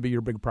probably going to be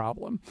your big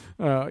problem.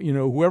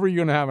 Whoever you're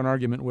going to have an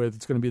argument with,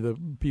 it's going to be the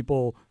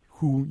people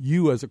who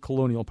you as a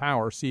colonial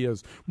power see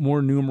as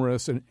more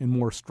numerous and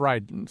more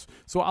strident.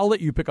 So I'll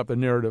let you pick up the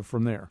narrative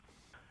from there.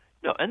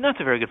 No, and that's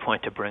a very good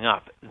point to bring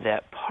up,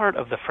 that part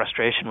of the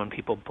frustration when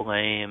people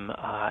blame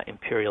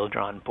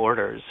imperial-drawn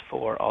borders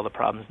for all the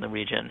problems in the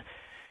region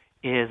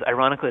is,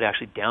 ironically, it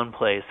actually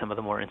downplays some of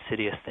the more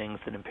insidious things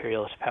that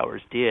imperialist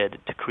powers did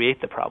to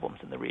create the problems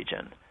in the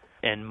region.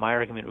 And my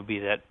argument would be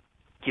that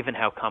given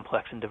how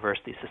complex and diverse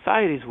these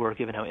societies were,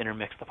 given how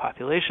intermixed the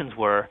populations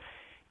were,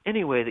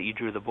 any way that you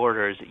drew the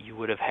borders, you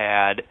would have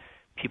had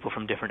people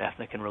from different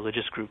ethnic and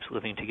religious groups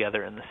living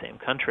together in the same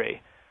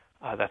country.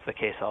 That's the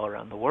case all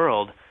around the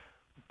world.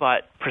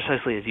 But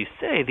precisely as you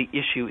say, the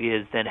issue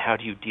is then how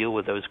do you deal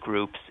with those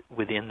groups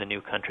within the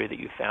new country that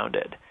you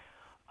founded?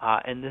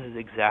 And this is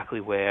exactly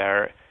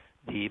where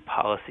the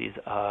policies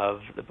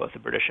of both the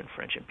British and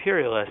French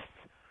imperialists,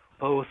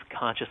 both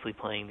consciously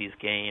playing these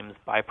games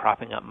by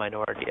propping up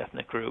minority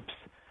ethnic groups,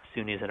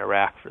 Sunnis in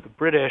Iraq for the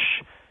British.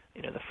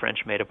 The French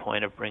made a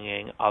point of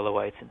bringing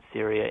Alawites in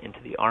Syria into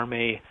the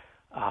army,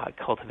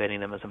 cultivating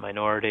them as a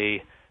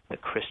minority. The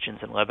Christians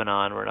in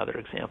Lebanon were another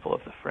example of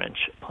the French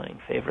playing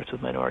favorites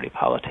with minority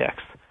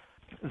politics.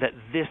 That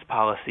this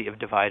policy of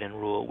divide and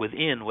rule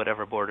within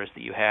whatever borders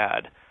that you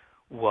had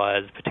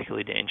was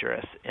particularly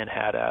dangerous and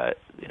had a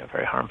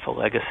very harmful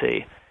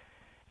legacy.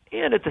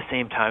 And at the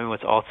same time, it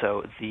was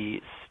also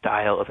the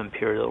style of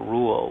imperial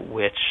rule,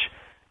 which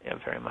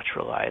very much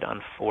relied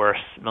on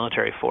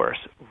military force,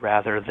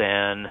 rather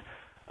than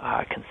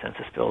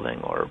consensus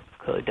building or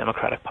clearly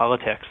democratic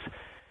politics.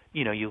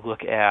 You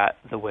look at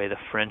the way the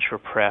French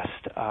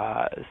repressed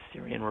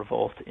Syrian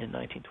revolt in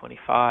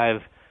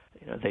 1925.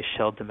 They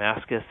shelled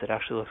Damascus. It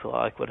actually looks a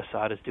lot like what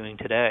Assad is doing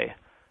today.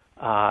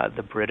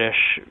 The British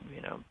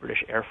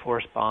Air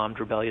Force bombed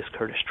rebellious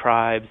Kurdish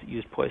tribes,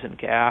 used poison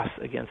gas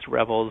against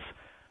rebels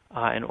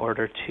in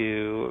order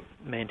to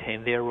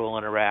maintain their rule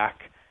in Iraq.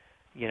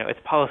 It's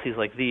policies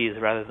like these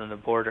rather than the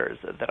borders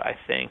that I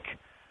think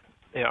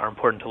are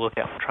important to look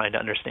at when trying to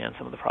understand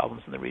some of the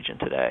problems in the region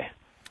today.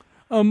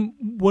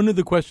 One of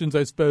the questions,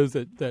 I suppose,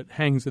 that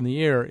hangs in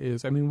the air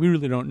is, we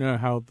really don't know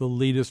how the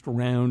latest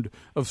round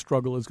of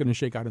struggle is going to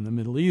shake out in the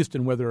Middle East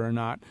and whether or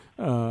not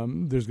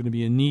there's going to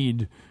be a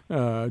need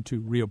to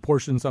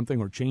reapportion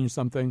something or change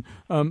something.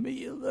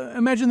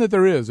 Imagine that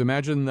there is.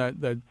 Imagine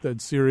that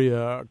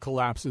Syria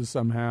collapses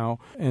somehow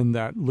and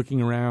that looking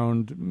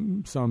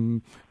around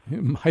some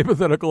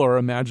hypothetical or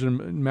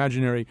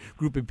imaginary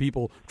group of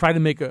people try to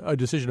make a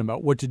decision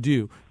about what to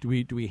do. Do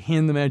we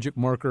hand the magic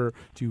marker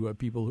to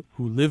people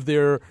who live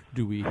there?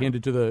 Do we hand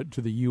it to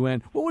the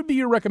UN? What would be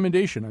your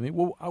recommendation?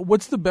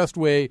 What's the best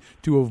way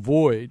to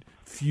avoid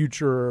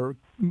future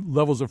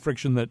levels of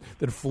friction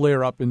that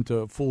flare up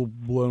into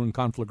full-blown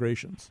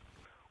conflagrations?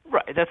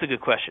 Right, that's a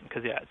good question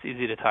because it's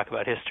easy to talk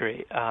about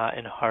history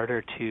and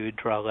harder to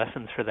draw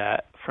lessons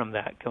from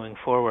that going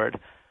forward.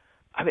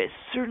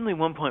 Certainly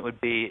one point would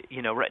be,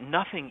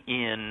 nothing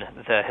in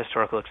the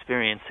historical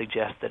experience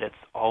suggests that it's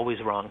always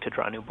wrong to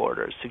draw new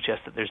borders,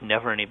 suggests that there's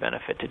never any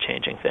benefit to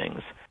changing things.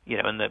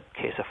 In the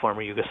case of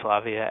former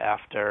Yugoslavia,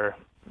 after,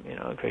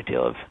 a great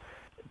deal of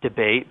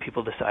debate,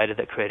 people decided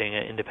that creating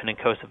an independent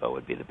Kosovo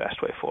would be the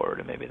best way forward,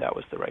 and maybe that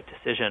was the right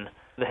decision.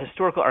 The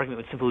historical argument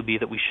would simply be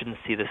that we shouldn't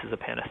see this as a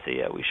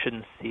panacea. We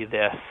shouldn't see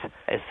this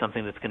as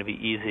something that's going to be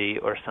easy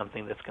or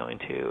something that's going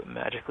to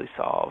magically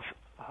solve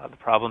the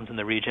problems in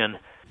the region.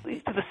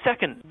 The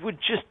second would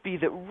just be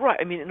that, right,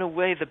 in a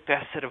way, the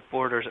best set of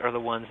borders are the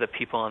ones that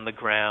people on the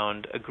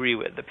ground agree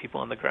with, that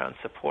people on the ground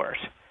support.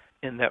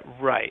 In that,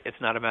 right, it's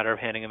not a matter of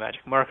handing a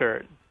magic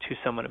marker to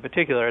someone in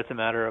particular, it's a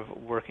matter of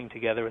working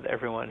together with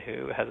everyone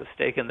who has a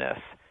stake in this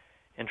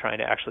and trying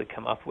to actually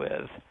come up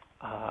with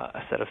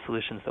a set of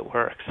solutions that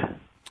works.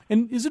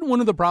 And isn't one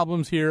of the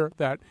problems here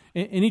that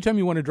anytime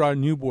you want to draw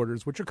new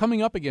borders, what you're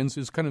coming up against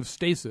is kind of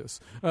stasis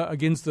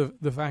against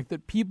the fact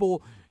that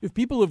if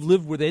people have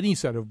lived with any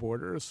set of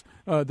borders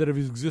that have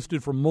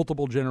existed for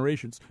multiple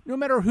generations, no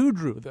matter who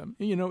drew them,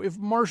 if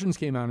Martians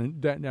came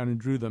out down and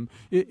drew them,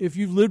 if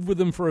you've lived with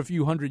them for a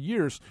few hundred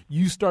years,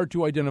 you start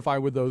to identify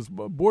with those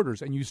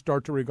borders and you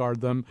start to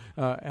regard them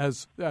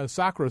as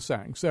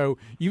sacrosanct. So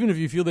even if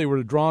you feel they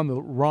were drawn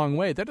the wrong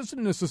way, that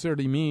doesn't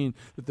necessarily mean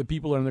that the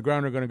people on the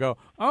ground are going to go,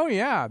 oh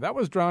yeah, that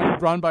was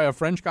drawn by a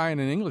French guy and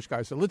an English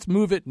guy, so let's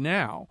move it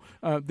now.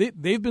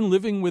 They've been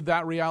living with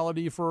that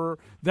reality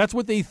that's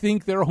what they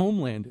think their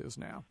homeland is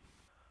now.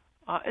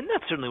 And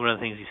that's certainly one of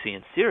the things you see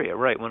in Syria,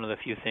 right? One of the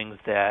few things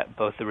that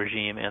both the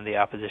regime and the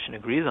opposition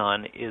agrees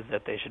on is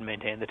that they should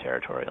maintain the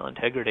territorial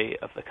integrity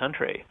of the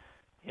country.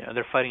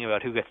 They're fighting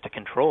about who gets to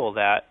control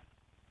that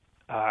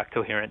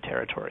coherent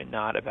territory,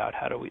 not about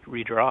how do we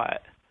redraw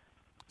it.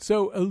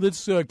 So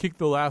let's kick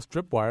the last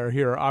tripwire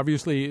here.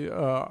 Obviously,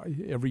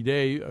 every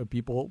day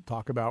people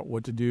talk about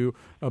what to do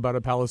about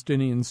a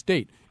Palestinian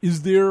state.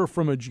 Is there,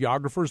 from a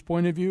geographer's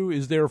point of view,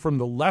 is there from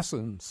the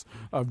lessons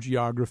of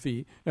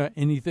geography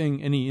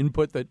any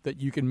input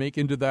that you can make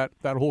into that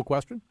whole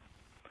question?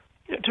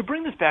 To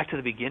bring this back to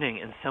the beginning,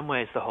 in some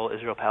ways the whole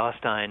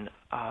Israel-Palestine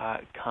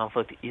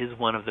conflict is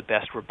one of the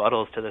best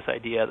rebuttals to this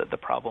idea that the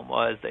problem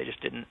was they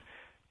just didn't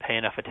pay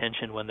enough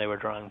attention when they were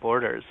drawing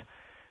borders.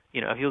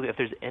 If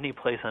there's any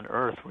place on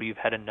Earth where you've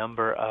had a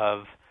number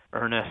of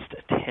earnest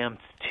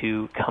attempts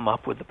to come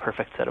up with the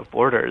perfect set of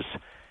borders,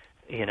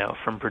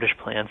 from British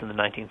plans in the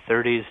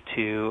 1930s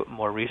to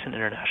more recent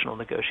international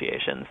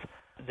negotiations,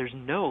 there's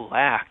no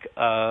lack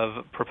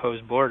of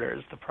proposed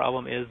borders. The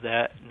problem is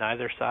that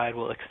neither side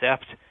will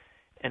accept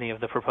any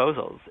of the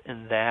proposals.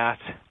 And that,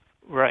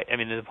 right,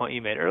 the point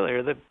you made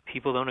earlier, that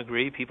people don't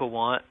agree, people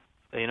want,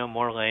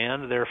 more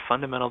land. There are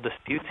fundamental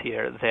disputes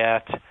here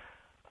that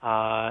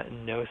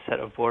no set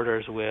of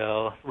borders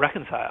will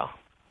reconcile.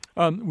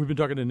 We've been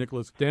talking to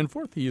Nicholas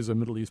Danforth. He is a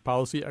Middle East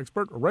policy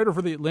expert, a writer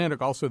for The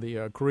Atlantic, also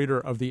the creator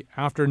of the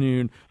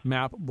Afternoon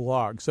Map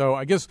blog. So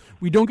I guess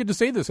we don't get to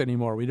say this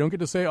anymore. We don't get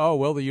to say, oh,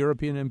 well, the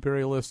European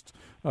imperialists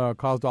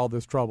caused all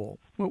this trouble.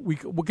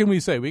 What can we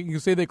say? We can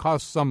say they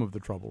caused some of the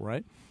trouble,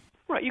 right?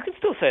 Right. You can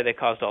still say they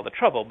caused all the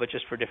trouble, but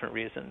just for different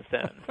reasons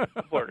than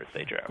the borders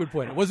they drew. Good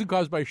point. It wasn't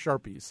caused by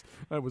Sharpies.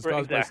 It was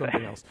caused exactly. by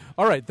something else.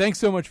 All right. Thanks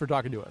so much for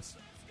talking to us.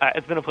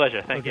 It's been a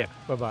pleasure. Thank you.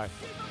 Bye-bye.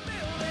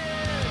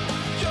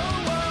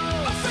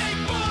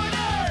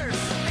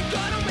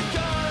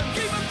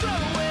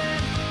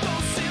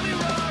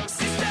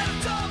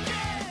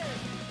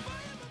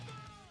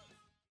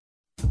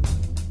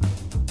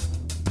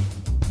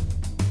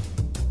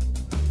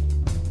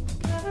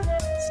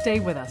 Stay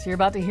with us. You're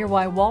about to hear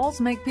why walls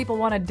make people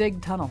want to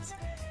dig tunnels.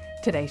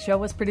 Today's show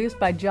was produced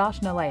by Josh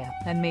Nalea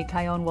and me,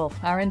 Tyone Wolf.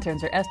 Our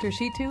interns are Esther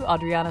Shitu,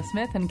 Adriana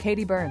Smith, and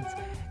Katie Burns.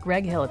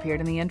 Greg Hill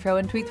appeared in the intro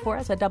and tweets for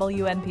us at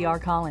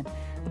WNPR Colin.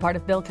 The part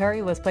of Bill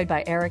Curry was played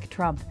by Eric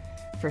Trump.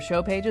 For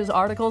show pages,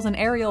 articles, and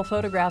aerial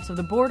photographs of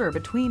the border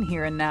between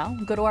here and now,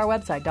 go to our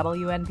website,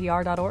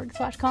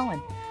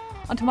 WNPR.org/Colin.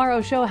 On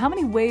tomorrow's show, how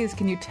many ways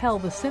can you tell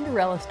the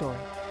Cinderella story?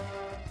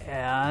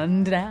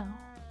 And now,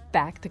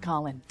 back to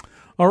Colin.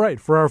 All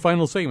right, for our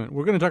final segment,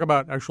 we're going to talk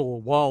about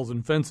actual walls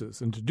and fences.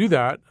 And to do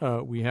that,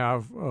 we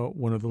have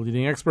one of the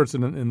leading experts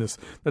in this.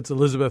 That's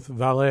Elizabeth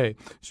Vallée.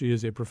 She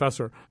is a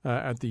professor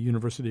at the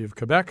University of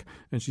Quebec,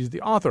 and she's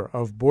the author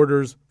of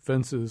Borders,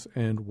 Fences,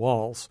 and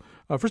Walls.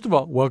 First of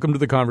all, welcome to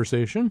the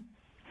conversation.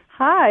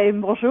 Hi,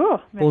 bonjour.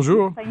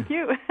 Bonjour. Thank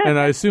you. And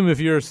I assume if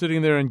you're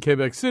sitting there in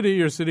Quebec City,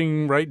 you're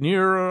sitting right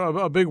near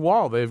a big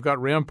wall. They've got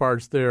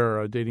ramparts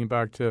there dating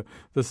back to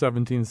the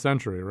 17th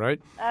century, right?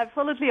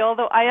 Absolutely,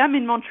 although I am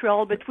in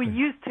Montreal, but we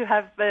used to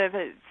have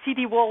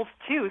city walls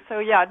too. So,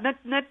 yeah,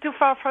 not too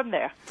far from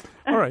there.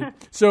 All right.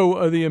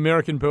 So the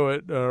American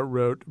poet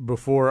wrote,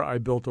 "Before I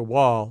built a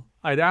wall,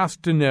 I'd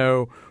ask to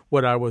know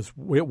what I was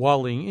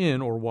walling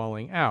in or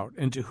walling out,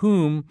 and to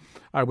whom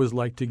I was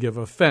like to give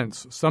a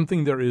fence,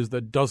 something there is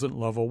that doesn't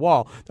love a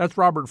wall." That's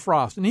Robert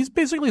Frost. And he's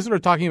basically sort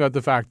of talking about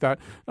the fact that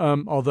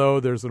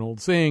although there's an old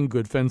saying,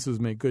 good fences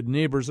make good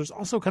neighbors, there's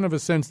also kind of a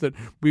sense that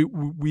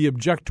we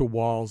object to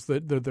walls,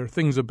 that there are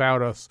things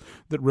about us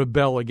that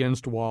rebel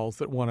against walls,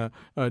 that want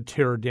to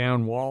tear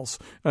down walls.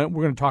 We're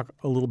going to talk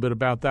a little bit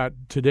about that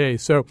today.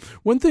 So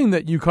one thing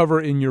that you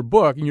cover in your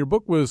book, and your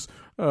book was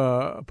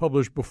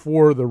published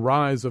before the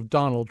rise of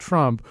Donald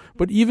Trump,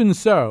 but even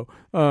so,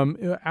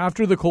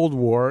 after the Cold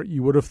War,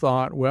 you would have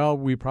thought, well,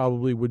 we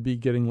probably would be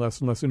getting less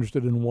and less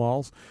interested in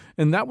walls,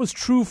 and that was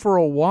true for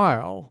a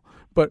while.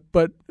 But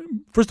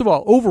first of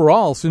all,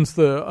 overall, since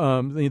the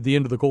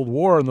end of the Cold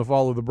War and the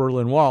fall of the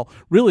Berlin Wall,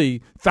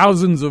 really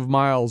thousands of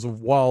miles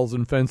of walls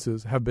and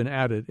fences have been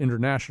added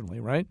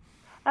internationally, right?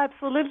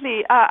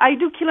 Absolutely. I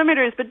do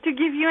kilometers, but to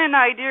give you an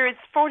idea, it's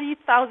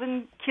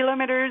 40,000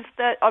 kilometers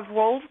of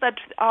walls that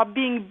are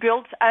being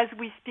built as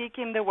we speak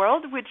in the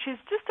world, which is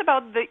just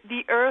about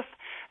the Earth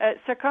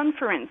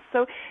circumference.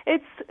 So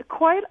it's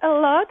quite a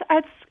lot.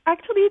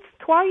 It's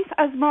twice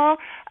as more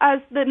as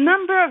the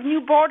number of new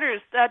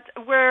borders that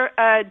were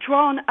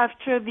drawn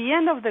after the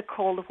end of the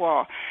Cold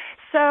War.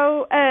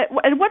 So,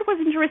 and what was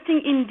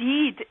interesting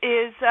indeed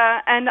is,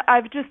 and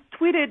I've just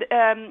tweeted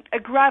a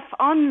graph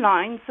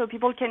online, so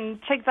people can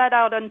check that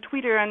out on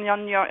Twitter and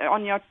on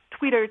your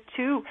Twitter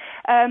too,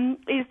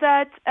 is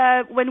that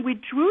when we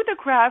drew the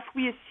graph,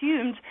 we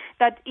assumed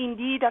that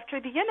indeed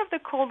after the end of the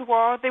Cold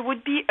War, there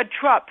would be a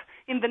drop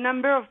in the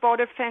number of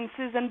border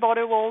fences and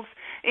border walls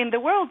in the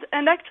world.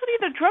 And actually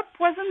the drop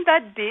wasn't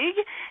that big,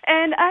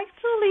 and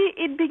actually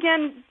it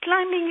began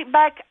climbing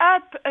back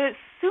up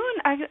soon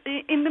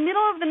in the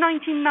middle of the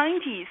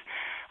 1990s.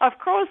 of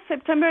course,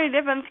 September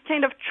 11th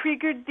kind of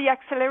triggered the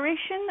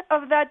acceleration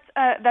of that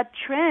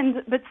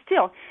trend, but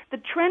still, the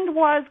trend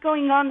was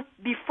going on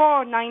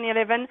before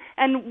 9/11,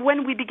 and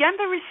when we began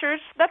the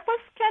research, that was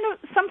kind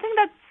of something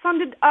that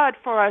sounded odd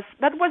for us.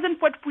 That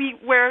wasn't what we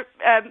were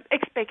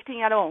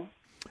expecting at all.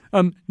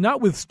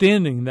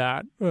 Notwithstanding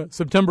that,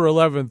 September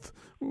 11th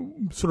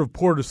sort of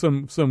poured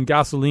some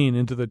gasoline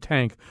into the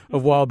tank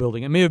of wall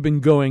building. It may have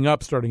been going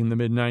up starting in the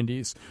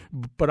mid-90s,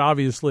 but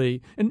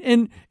obviously,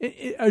 and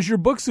as your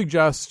book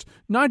suggests,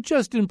 not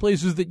just in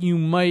places that you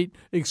might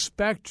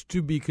expect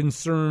to be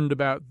concerned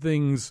about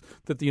things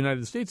that the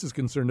United States is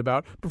concerned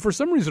about, but for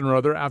some reason or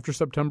other, after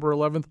September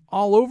 11th,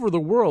 all over the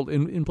world,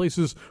 in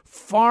places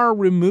far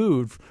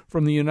removed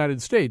from the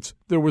United States,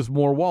 there was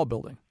more wall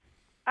building.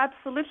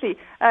 Absolutely.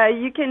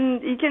 You can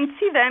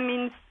see them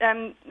in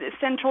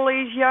Central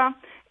Asia,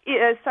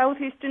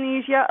 Southeastern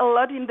Asia, a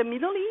lot in the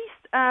Middle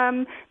East,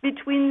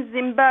 between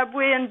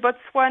Zimbabwe and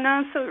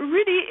Botswana. So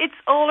really, it's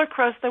all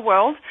across the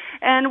world.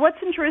 And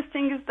what's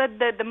interesting is that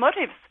the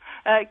motives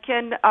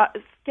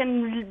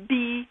can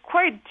be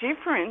quite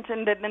different,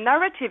 and the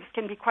narratives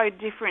can be quite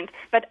different.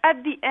 But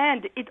at the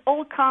end, it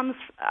all comes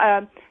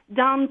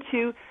down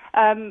to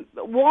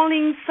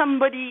walling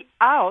somebody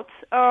out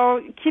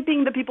or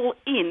keeping the people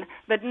in.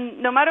 But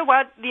no matter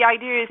what, the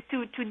idea is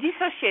to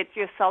dissociate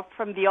yourself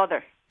from the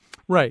other.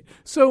 Right.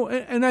 So,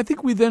 and I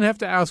think we then have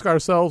to ask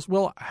ourselves,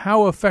 well,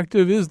 how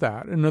effective is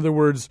that? In other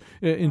words,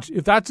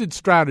 if that's its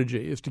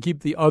strategy, is to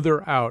keep the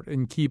other out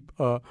and keep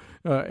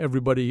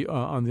everybody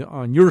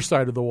on your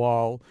side of the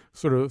wall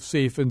sort of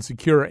safe and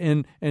secure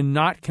and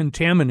not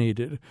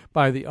contaminated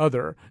by the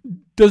other,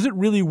 does it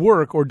really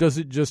work, or does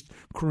it just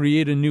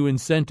create a new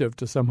incentive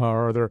to somehow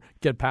or other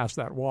get past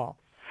that wall?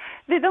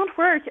 They don't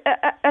work.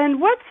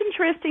 And what's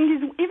interesting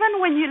is even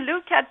when you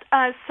look at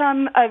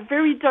some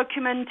very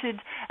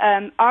documented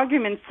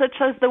arguments, such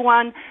as the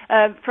one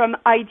from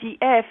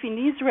IDF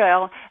in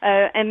Israel,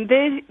 and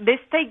they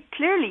state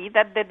clearly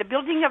that the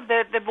building of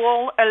the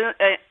wall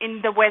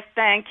in the West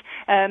Bank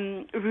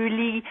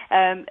really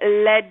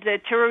led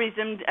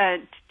terrorism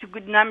to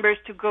good numbers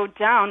to go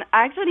down.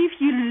 Actually, if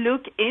you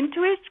look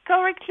into it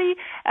correctly,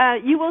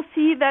 you will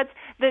see that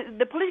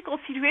the political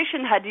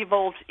situation had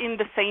evolved in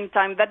the same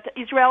time, that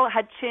Israel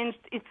had changed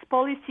its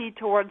policy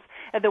towards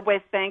the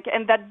West Bank,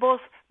 and that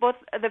both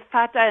the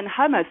Fatah and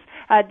Hamas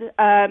had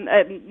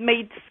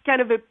made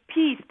kind of a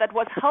peace that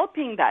was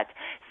helping that.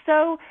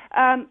 So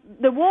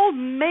the wall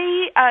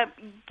may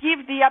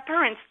give the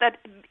appearance that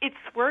it's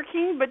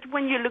working, but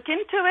when you look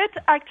into it,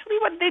 actually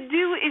what they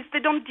do is they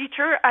don't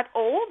deter at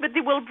all, but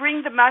they will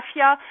bring the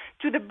mafia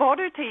to the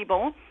border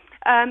table.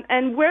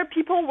 And where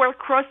people were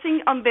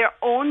crossing on their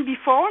own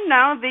before,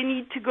 now they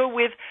need to go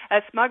with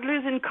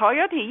smugglers and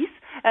coyotes,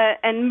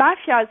 and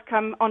mafias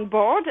come on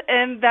board,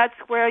 and that's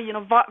where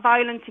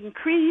violence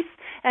increase,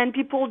 and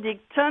people dig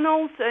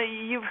tunnels.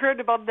 You've heard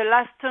about the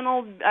last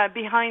tunnel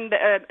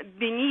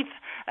beneath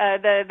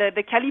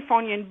the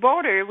Californian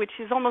border, which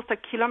is almost a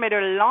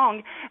kilometer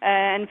long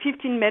and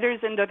 15 meters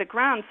under the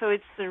ground. So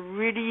it's a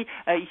really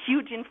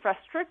huge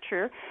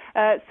infrastructure.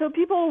 So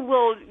people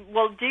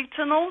will dig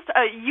tunnels.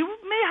 You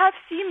may have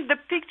seen the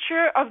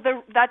picture of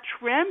that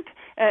ramp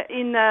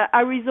in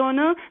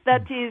Arizona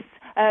that is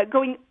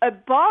going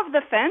above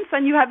the fence,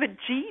 and you have a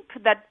jeep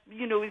that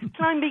is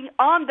climbing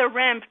on the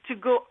ramp to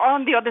go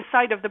on the other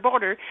side of the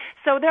border.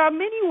 So there are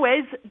many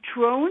ways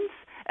drones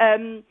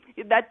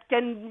that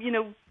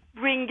can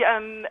bring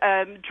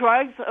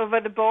drugs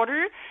over the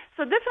border.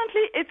 So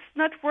definitely it's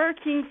not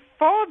working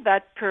for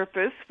that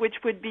purpose, which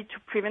would be to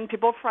prevent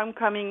people from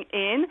coming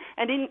in,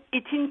 and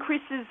it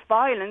increases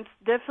violence,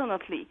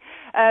 definitely.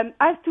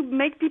 As to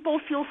make people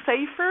feel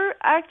safer,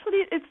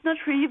 actually it's not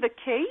really the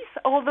case,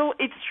 although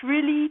it's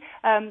really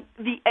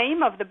the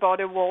aim of the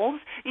border walls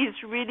is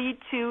really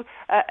to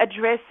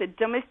address a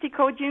domestic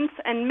audience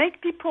and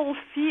make people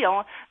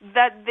feel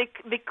that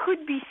they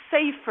could be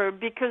safer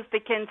because they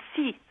can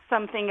see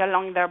something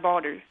along their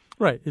borders.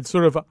 Right. It's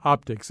sort of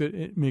optics.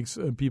 It makes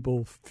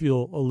people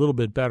feel a little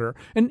bit better.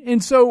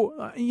 And so,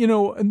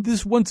 and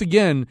this once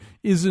again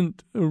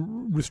isn't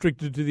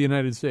restricted to the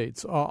United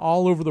States.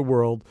 All over the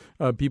world,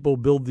 people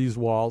build these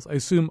walls. I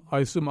assume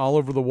all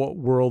over the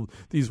world,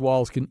 these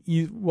walls can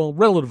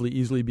relatively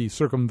easily be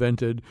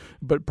circumvented,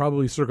 but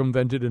probably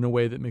circumvented in a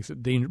way that makes it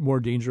more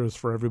dangerous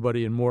for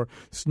everybody and more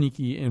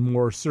sneaky and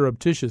more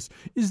surreptitious.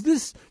 Is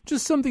this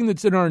just something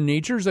that's in our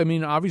natures? I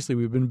mean, obviously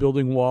we've been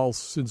building walls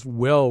since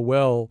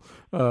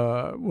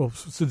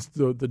since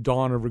the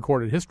dawn of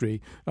recorded history,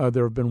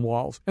 there have been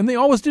walls. And they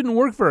always didn't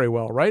work very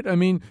well, right? I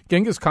mean,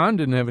 Genghis Khan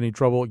didn't have any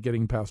trouble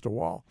getting past a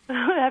wall.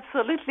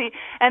 Absolutely.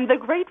 And the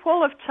Great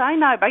Wall of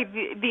China, by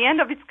the end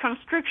of its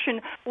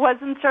construction,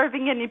 wasn't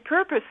serving any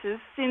purposes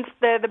since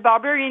the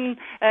barbarian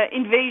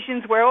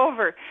invasions were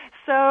over.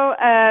 So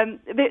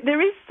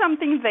there is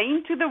something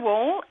vain to the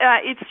wall.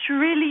 It's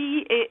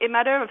really a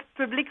matter of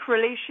public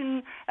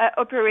relation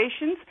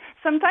operations.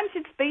 Sometimes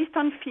it's based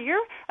on fear.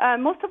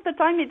 Most of the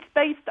time it's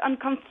based on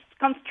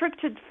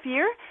constructed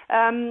fear.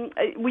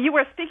 We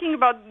were speaking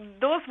about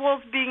those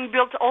walls being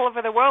built all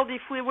over the world.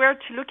 If we were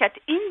to look at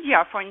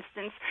India, for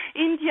instance,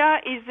 India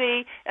is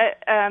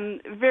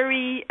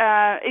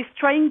is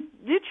trying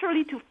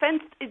literally to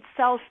fence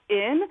itself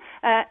in,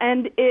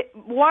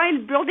 while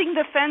building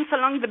the fence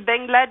along the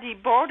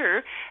Bangladesh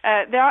border,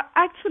 they are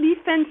actually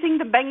fencing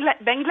the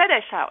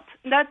Bangladesh out.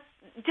 That's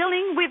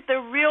dealing with the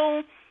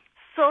real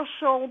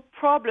social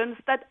problems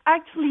that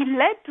actually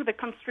led to the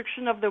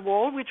construction of the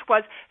wall, which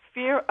was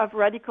fear of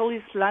radical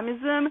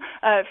Islamism,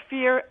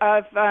 fear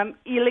of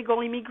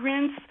illegal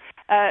immigrants.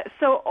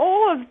 So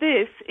all of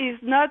this is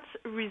not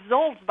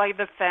resolved by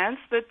the fence,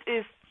 but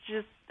is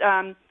just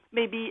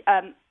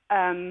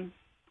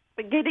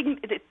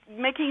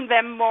making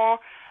them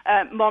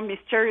more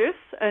mysterious,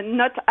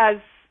 not as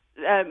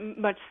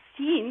much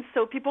seen,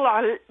 so people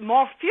are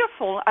more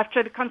fearful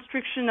after the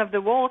construction of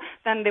the wall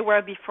than they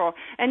were before.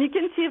 And you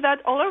can see that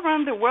all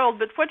around the world,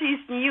 but what is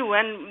new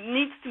and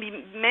needs to be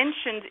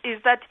mentioned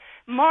is that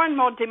more and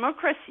more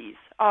democracies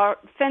are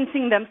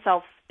fencing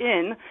themselves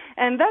in,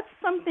 and that's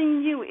something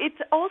new. It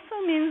also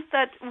means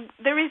that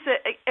there is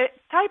a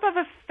type of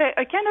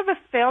a kind of a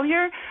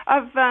failure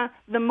of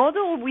the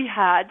model we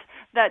had,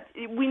 that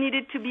we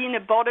needed to be in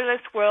a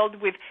borderless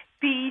world with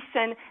peace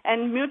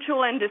and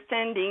mutual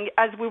understanding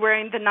as we were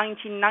in the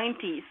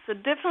 1990s. So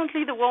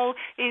definitely the wall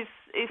is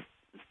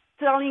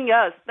telling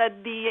us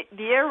that the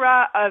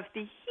era of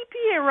the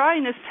hippie era,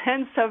 in a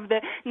sense, of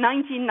the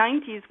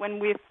 1990s, when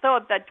we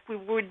thought that we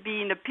would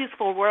be in a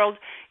peaceful world,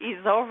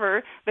 is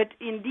over. But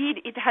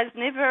indeed, it has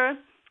never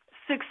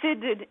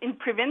succeeded in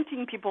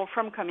preventing people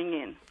from coming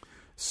in.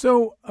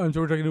 So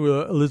we're talking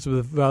to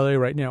Elizabeth Vallée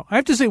right now. I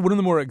have to say one of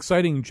the more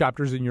exciting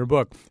chapters in your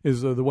book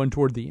is the one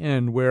toward the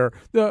end where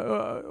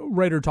the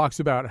writer talks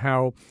about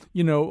how,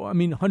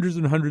 hundreds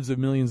and hundreds of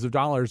millions of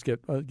dollars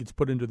gets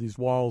put into these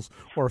walls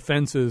or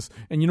fences,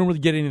 and you don't really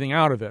get anything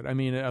out of it. I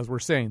mean, as we're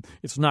saying,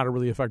 it's not a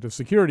really effective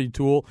security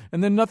tool,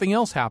 and then nothing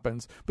else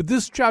happens. But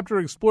this chapter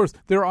explores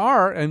there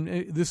are,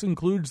 and this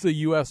includes the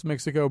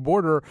U.S.-Mexico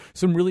border,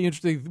 some really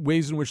interesting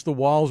ways in which the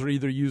walls are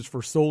either used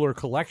for solar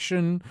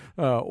collection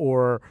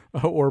or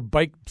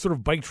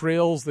bike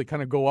trails that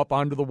kind of go up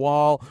onto the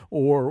wall,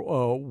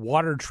 or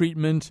water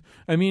treatment.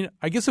 I mean,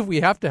 I guess if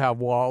we have to have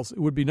walls, it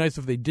would be nice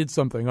if they did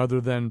something other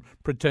than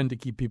pretend to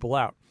keep people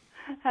out.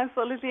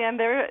 Absolutely, and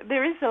there are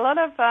a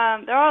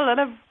lot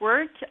of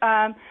work,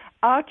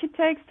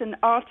 architects and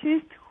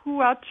artists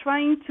who are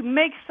trying to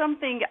make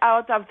something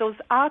out of those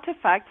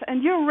artifacts.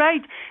 And you're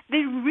right, they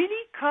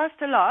really cost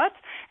a lot,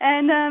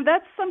 and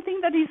that's something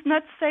that is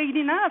not said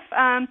enough.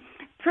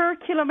 Per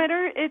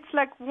kilometer, it's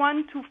like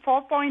 1 to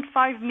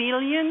 4.5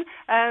 million.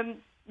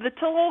 The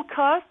total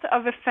cost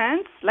of a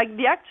fence, like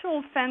the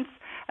actual fence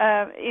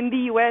in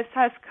the U.S.,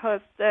 has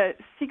cost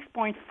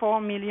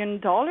 $6.4 million.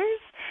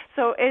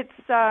 So it's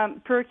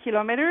per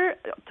kilometer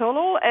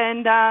total,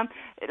 and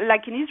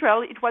like in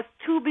Israel, it was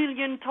 $2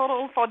 billion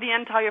total for the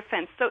entire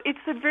fence. So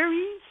it's a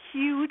very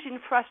huge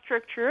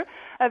infrastructure,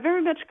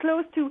 very much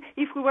close to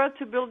if we were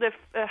to build a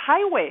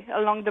highway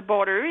along the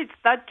border. It's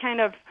that kind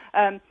of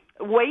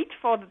weight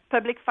for the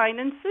public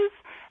finances.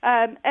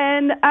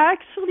 And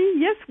actually,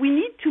 yes, we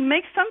need to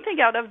make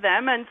something out of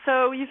them. And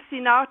so you've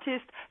seen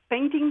artists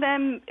painting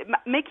them,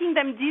 making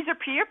them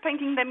disappear,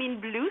 painting them in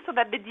blue so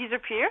that they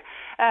disappear.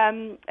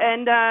 And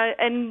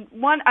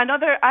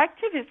another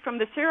activist from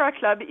the Sierra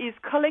Club is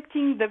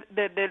collecting the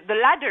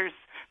ladders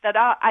that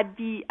are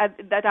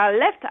that are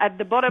left at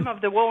the bottom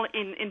of the wall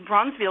in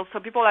Bronzeville. So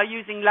people are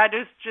using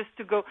ladders just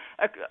to go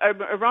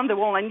around the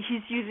wall, and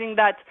he's using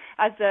that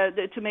as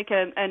to make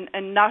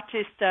an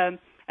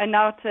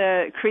art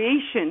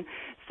creation.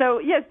 So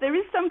yes, there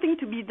is something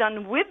to be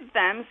done with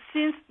them,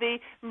 since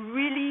they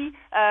really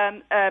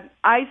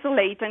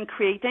isolate and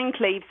create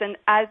enclaves and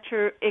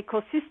alter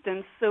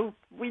ecosystems. So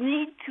we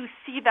need to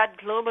see that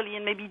globally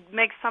and maybe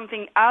make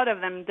something out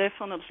of them,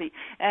 definitely.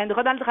 And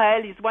Ronald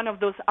Rael is one of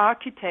those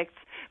architects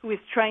who is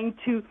trying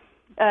to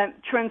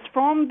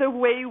transform the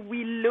way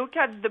we look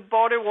at the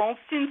border walls,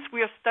 since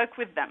we are stuck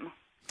with them.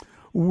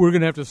 We're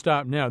going to have to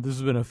stop now. This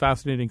has been a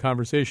fascinating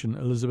conversation.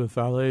 Elizabeth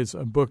Vallée's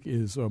book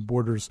is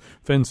Borders,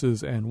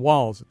 Fences, and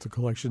Walls. It's a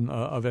collection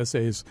of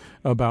essays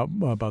about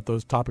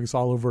those topics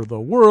all over the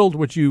world.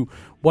 What you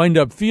wind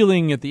up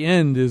feeling at the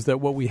end is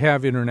that what we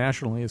have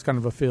internationally is kind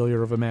of a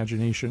failure of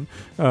imagination,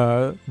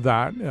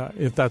 that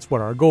if that's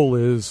what our goal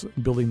is,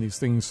 building these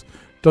things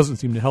doesn't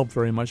seem to help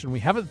very much. And we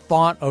haven't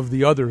thought of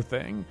the other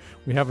thing.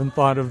 We haven't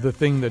thought of the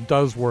thing that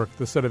does work,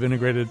 the set of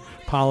integrated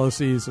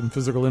policies and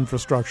physical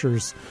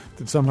infrastructures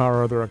that somehow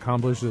or other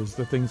accomplishes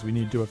the things we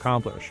need to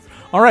accomplish.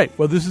 All right.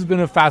 Well, this has been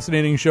a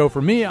fascinating show for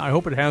me. I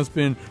hope it has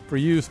been for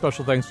you.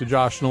 Special thanks to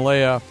Josh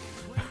Nalea.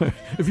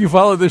 If you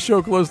follow this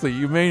show closely,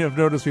 you may have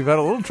noticed we've had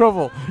a little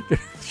trouble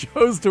getting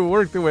shows to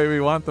work the way we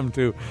want them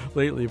to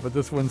lately, but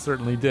this one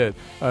certainly did.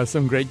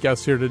 Some great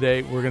guests here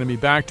today. We're going to be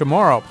back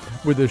tomorrow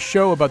with a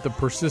show about the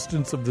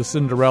persistence of the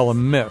Cinderella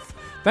myth.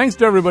 Thanks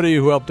to everybody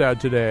who helped out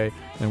today,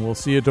 and we'll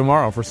see you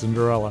tomorrow for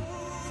Cinderella.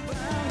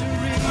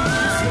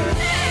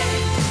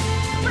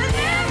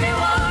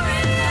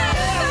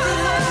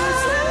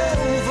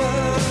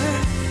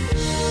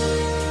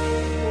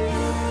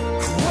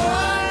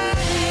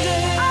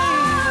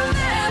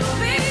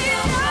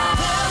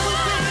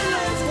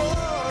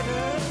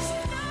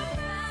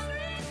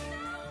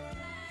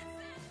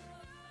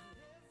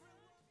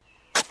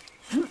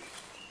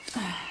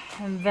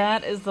 And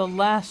that is the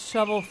last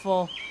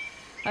shovelful.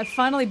 I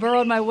finally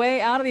burrowed my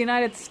way out of the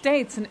United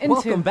States and into...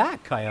 Welcome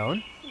back,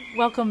 Kyone.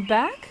 Welcome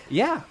back?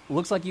 Yeah,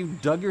 looks like you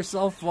dug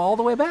yourself all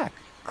the way back.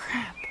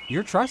 Crap.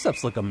 Your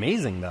triceps look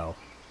amazing, though.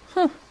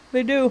 Huh,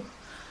 they do.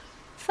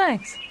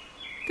 Thanks.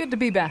 Good to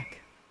be back.